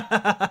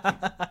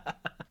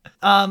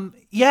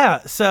 Yeah,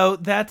 so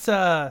that's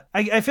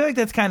I feel like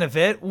that's kind of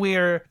it. We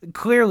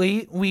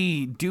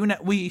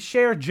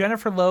share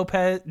Jennifer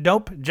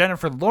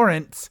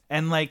Lawrence,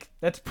 and like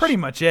that's pretty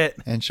much it.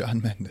 And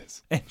Shawn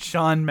Mendes. Hey,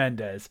 Shawn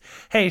Mendes.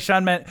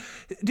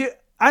 Dude,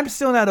 I'm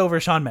still not over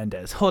Shawn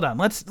Mendes. Hold on.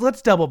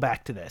 Let's double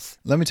back to this.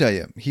 Let me tell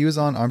you, he was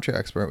on Armchair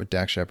Expert with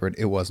Dax Shepard.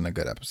 It wasn't a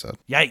good episode.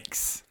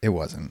 Yikes. It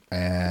wasn't.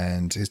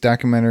 And his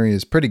documentary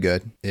is pretty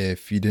good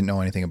if you didn't know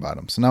anything about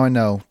him. So now I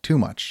know too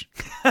much.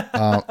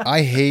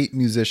 I hate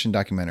musician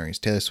documentaries.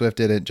 Taylor Swift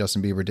did it.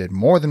 Justin Bieber did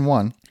more than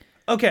one.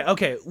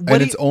 Okay.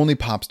 And it's only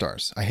pop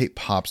stars. I hate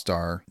pop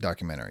star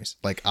documentaries.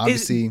 Like,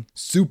 obviously,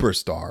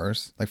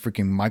 superstars, like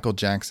freaking Michael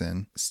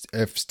Jackson.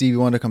 If Stevie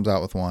Wonder comes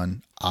out with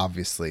one,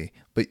 obviously.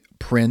 But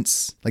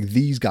Prince, like,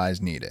 these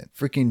guys need it.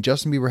 Freaking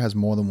Justin Bieber has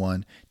more than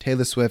one.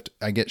 Taylor Swift,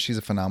 I get she's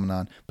a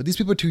phenomenon. But these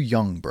people are too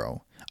young,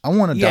 bro. I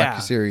want a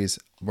docuseries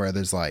where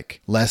there's,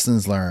 like,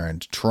 lessons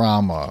learned,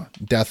 trauma,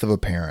 death of a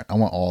parent. I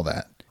want all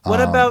that. What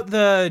about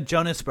the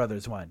Jonas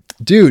Brothers one?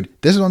 Dude,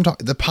 this is what I'm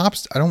talking.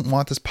 I don't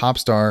want this pop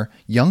star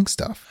young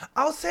stuff.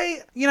 I'll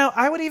say,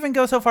 I would even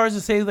go so far as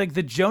to say, like,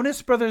 the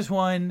Jonas Brothers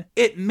one,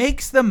 it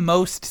makes the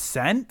most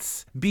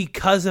sense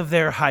because of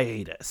their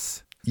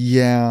hiatus.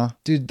 Yeah,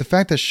 dude, the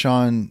fact that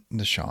Justin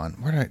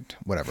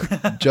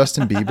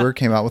Bieber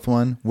came out with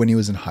one when he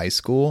was in high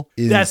school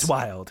that's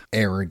wild.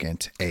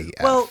 Arrogant AF.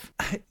 Well,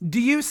 do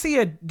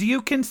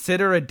you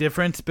consider a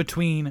difference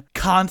between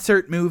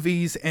concert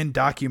movies and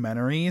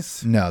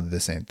documentaries? No, they're the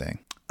same thing.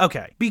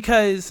 Okay,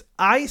 because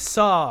I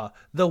saw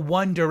the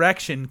One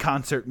Direction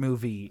concert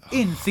movie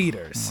in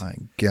theaters. Oh my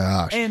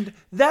gosh. And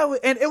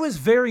it was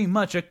very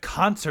much a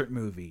concert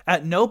movie.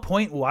 At no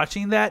point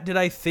watching that did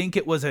I think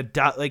it was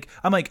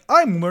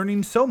I'm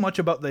learning so much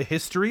about the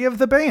history of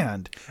the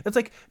band. It's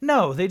like,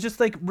 no, they just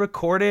like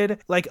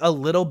recorded like a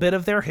little bit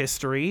of their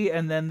history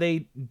and then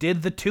they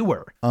did the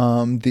tour.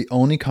 The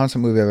only concert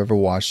movie I've ever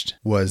watched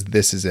was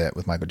This Is It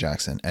with Michael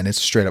Jackson, and it's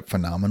straight up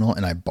phenomenal,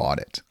 and I bought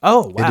it.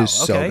 Oh, wow. It is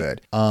so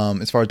good.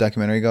 As far as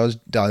documentary goes,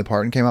 Dolly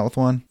Parton came out with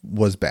one,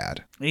 was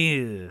bad.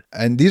 Ew.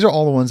 And these are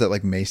all the ones that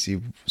like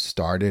Macy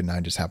started, and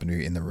I just happened to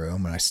be in the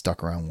room, and I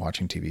stuck around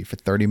watching TV for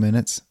 30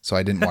 minutes, so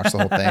I didn't watch the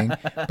whole thing.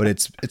 But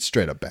it's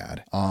straight up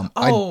bad.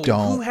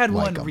 Who had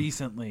one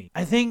recently?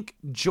 I think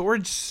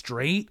George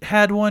Strait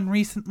had one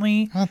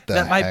recently. What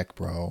the heck,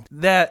 bro?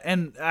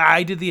 And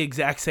I did the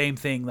exact same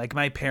thing. Like,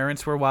 my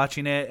parents were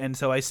watching it, and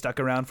so I stuck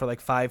around for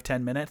like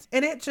 5-10 minutes,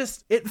 and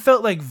it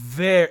felt like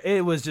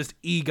it was just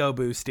ego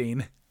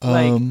boosting.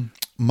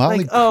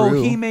 Motley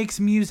Crue. He makes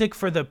music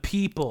for the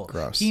people.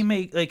 Gross. He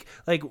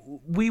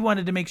we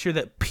wanted to make sure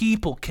that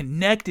people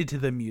connected to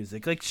the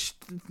music.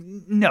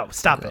 No,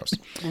 stop Gross. it.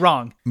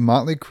 Wrong.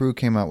 Motley Crue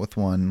came out with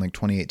one like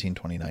 2018,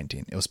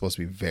 2019. It was supposed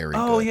to be very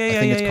good. Yeah, I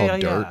think it's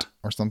called Dirt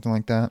or something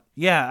like that.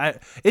 Yeah.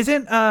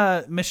 Isn't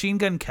Machine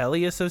Gun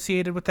Kelly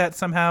associated with that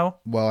somehow?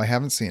 Well, I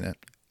haven't seen it.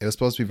 It was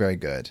supposed to be very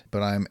good,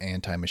 but I'm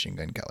anti Machine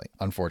Gun Kelly,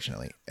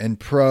 unfortunately, and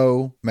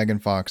pro Megan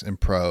Fox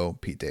and pro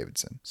Pete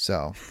Davidson.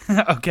 So,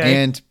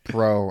 okay, and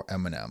pro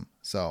Eminem.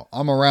 So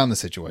I'm around the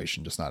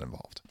situation, just not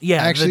involved.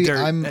 Yeah, actually,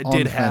 I'm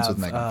on the fence with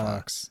Megan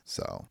Fox.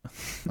 So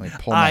let me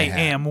pull my hat.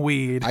 I am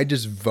weed. I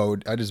just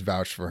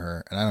vouched for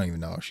her, and I don't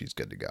even know if she's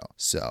good to go.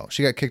 So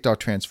she got kicked off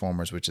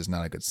Transformers, which is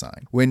not a good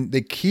sign. When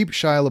they keep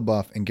Shia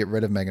LaBeouf and get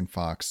rid of Megan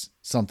Fox,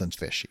 something's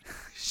fishy.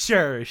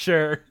 Sure.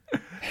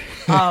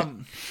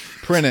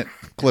 Print it,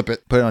 clip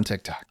it, put it on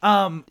TikTok.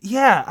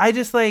 Yeah,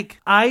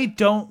 I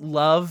don't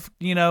love,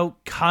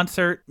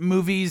 concert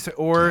movies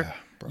or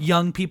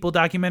young people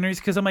documentaries,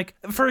 because I'm like,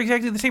 for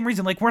exactly the same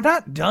reason, like, we're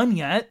not done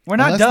yet. We're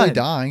not done. Unless they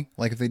die,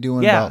 like if they do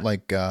one about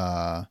like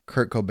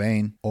Kurt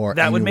Cobain or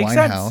that Amy would make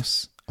Winehouse.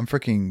 Sense. I'm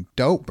freaking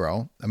dope,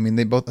 bro. I mean,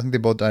 I think they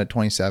both died at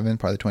 27,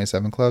 probably the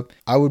 27 Club.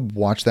 I would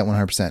watch that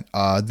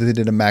 100%. They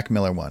did a Mac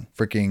Miller one,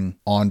 freaking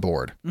On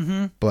Board.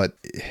 Mm-hmm. But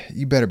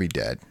you better be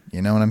dead.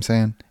 You know what I'm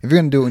saying? If you're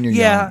going to do it when you're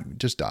young,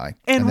 just die.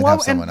 And then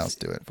have someone else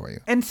do it for you.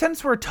 And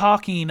since we're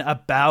talking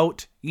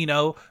about,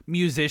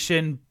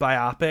 musician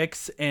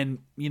biopics and,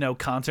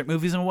 concert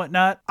movies and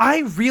whatnot, I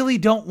really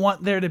don't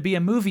want there to be a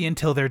movie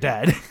until they're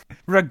dead,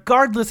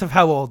 regardless of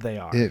how old they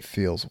are. It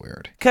feels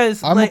weird.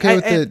 Because I'm okay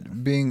with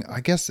it being,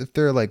 I guess if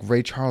they're like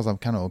Ray Charles, I'm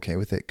kind of okay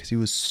with it because he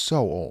was so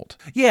old.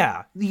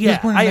 Yeah,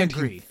 I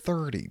agree.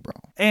 30, bro.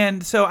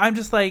 And so I'm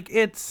just like,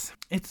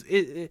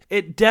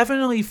 it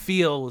definitely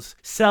feels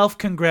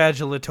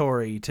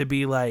self-congratulatory to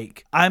be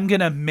like, I'm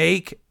going to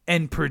make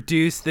and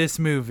produce this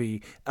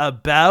movie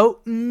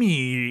about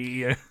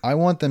me. I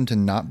want them to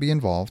not be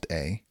involved,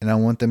 and I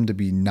want them to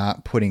be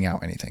not putting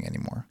out anything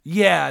anymore.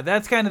 Yeah,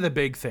 that's kind of the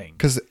big thing.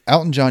 Because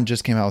Elton John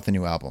just came out with a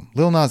new album.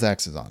 Lil Nas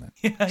X is on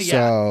it. Yeah.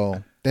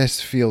 So this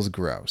feels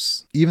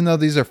gross. Even though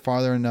these are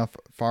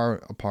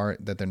far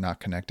apart that they're not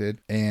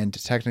connected. And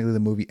technically the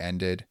movie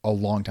ended a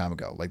long time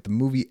ago. Like the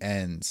movie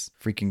ends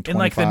freaking 25. In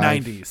like the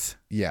 90s.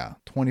 Yeah,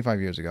 25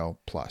 years ago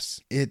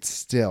plus. It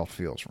still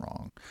feels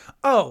wrong.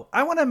 Oh,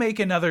 I want to make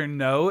another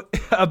note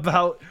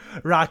about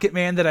Rocket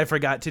Man that I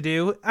forgot to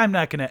do. I'm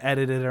not going to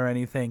edit it or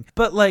anything.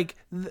 But like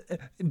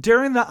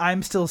during the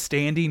I'm Still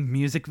Standing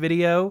music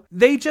video,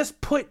 they just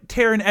put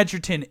Taron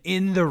Egerton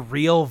in the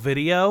real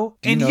video.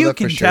 Do you know that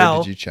for sure?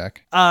 Did you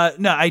check?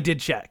 No, I did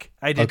check.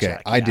 I did Okay,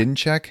 check. I yeah. didn't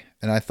check,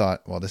 and I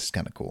thought, well, this is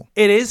kind of cool.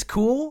 It is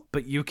cool,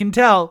 but you can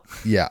tell.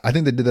 Yeah, I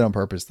think they did that on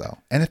purpose, though.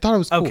 And I thought it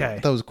was cool. Okay. I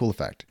thought it was a cool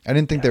effect. I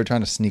didn't think they were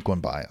trying to sneak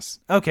one by us.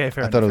 Okay,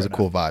 fair I enough. thought it was a fair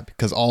cool vibe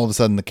because all of a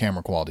sudden the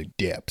camera quality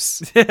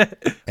dips. enough.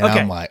 And Okay.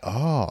 I'm like,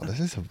 oh, this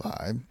is a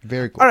vibe.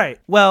 Very cool. All right.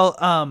 Well,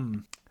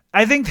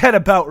 I think that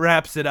about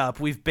wraps it up.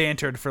 We've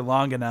bantered for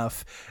long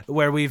enough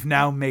where we've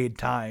now made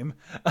time.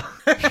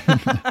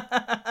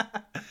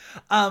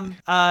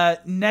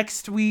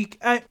 Next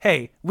week,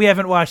 hey, we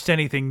haven't watched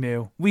anything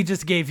new. We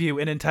just gave you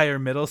an entire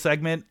middle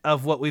segment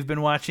of what we've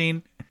been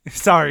watching.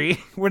 Sorry,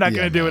 we're not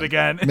going to do it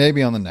again.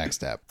 Maybe on the next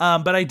step.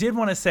 But I did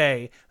want to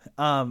say,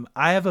 I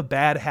have a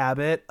bad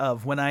habit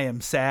of when I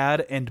am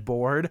sad and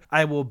bored,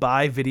 I will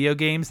buy video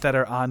games that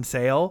are on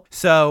sale.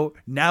 So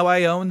now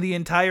I own the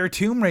entire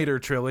Tomb Raider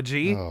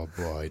trilogy. Oh,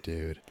 boy,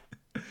 dude.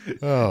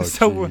 Oh,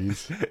 So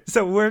jeez.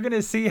 So we're going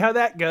to see how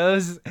that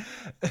goes.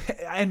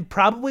 And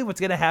probably what's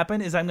going to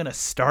happen is I'm going to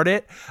start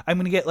it. I'm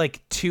going to get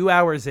like 2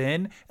 hours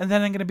in, and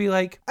then I'm going to be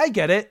like, I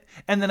get it.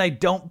 And then I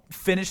don't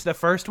finish the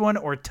first one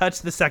or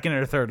touch the second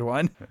or third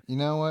one. You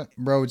know what,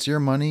 bro? It's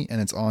your money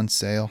and it's on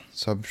sale.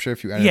 So I'm sure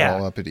if you add Yeah. it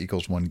all up, it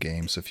equals one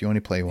game. So if you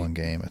only play one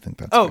game, I think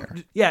that's Oh, fair.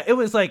 yeah, it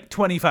was like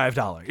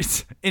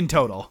 $25 in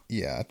total.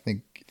 Yeah, I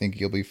think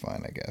you'll be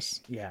fine, I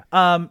guess. Yeah.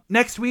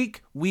 Next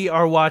week we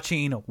are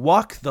watching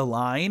Walk the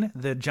Line,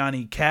 the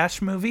Johnny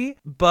Cash movie.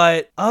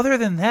 But other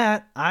than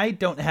that, I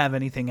don't have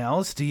anything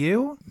else. Do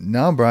you?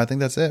 No, bro, I think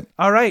that's it.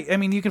 All right. I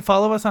mean, you can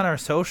follow us on our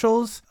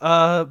socials.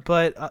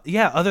 But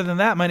yeah, other than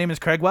that, my name is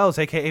Craig Wells,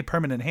 aka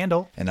Permanent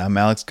Handle. And I'm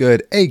Alex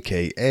Good,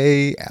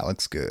 aka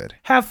Alex Good.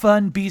 Have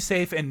fun, be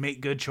safe, and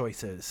make good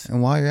choices.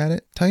 And while you're at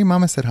it, tell your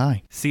mama I said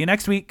hi. See you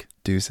next week.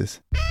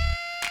 Deuces.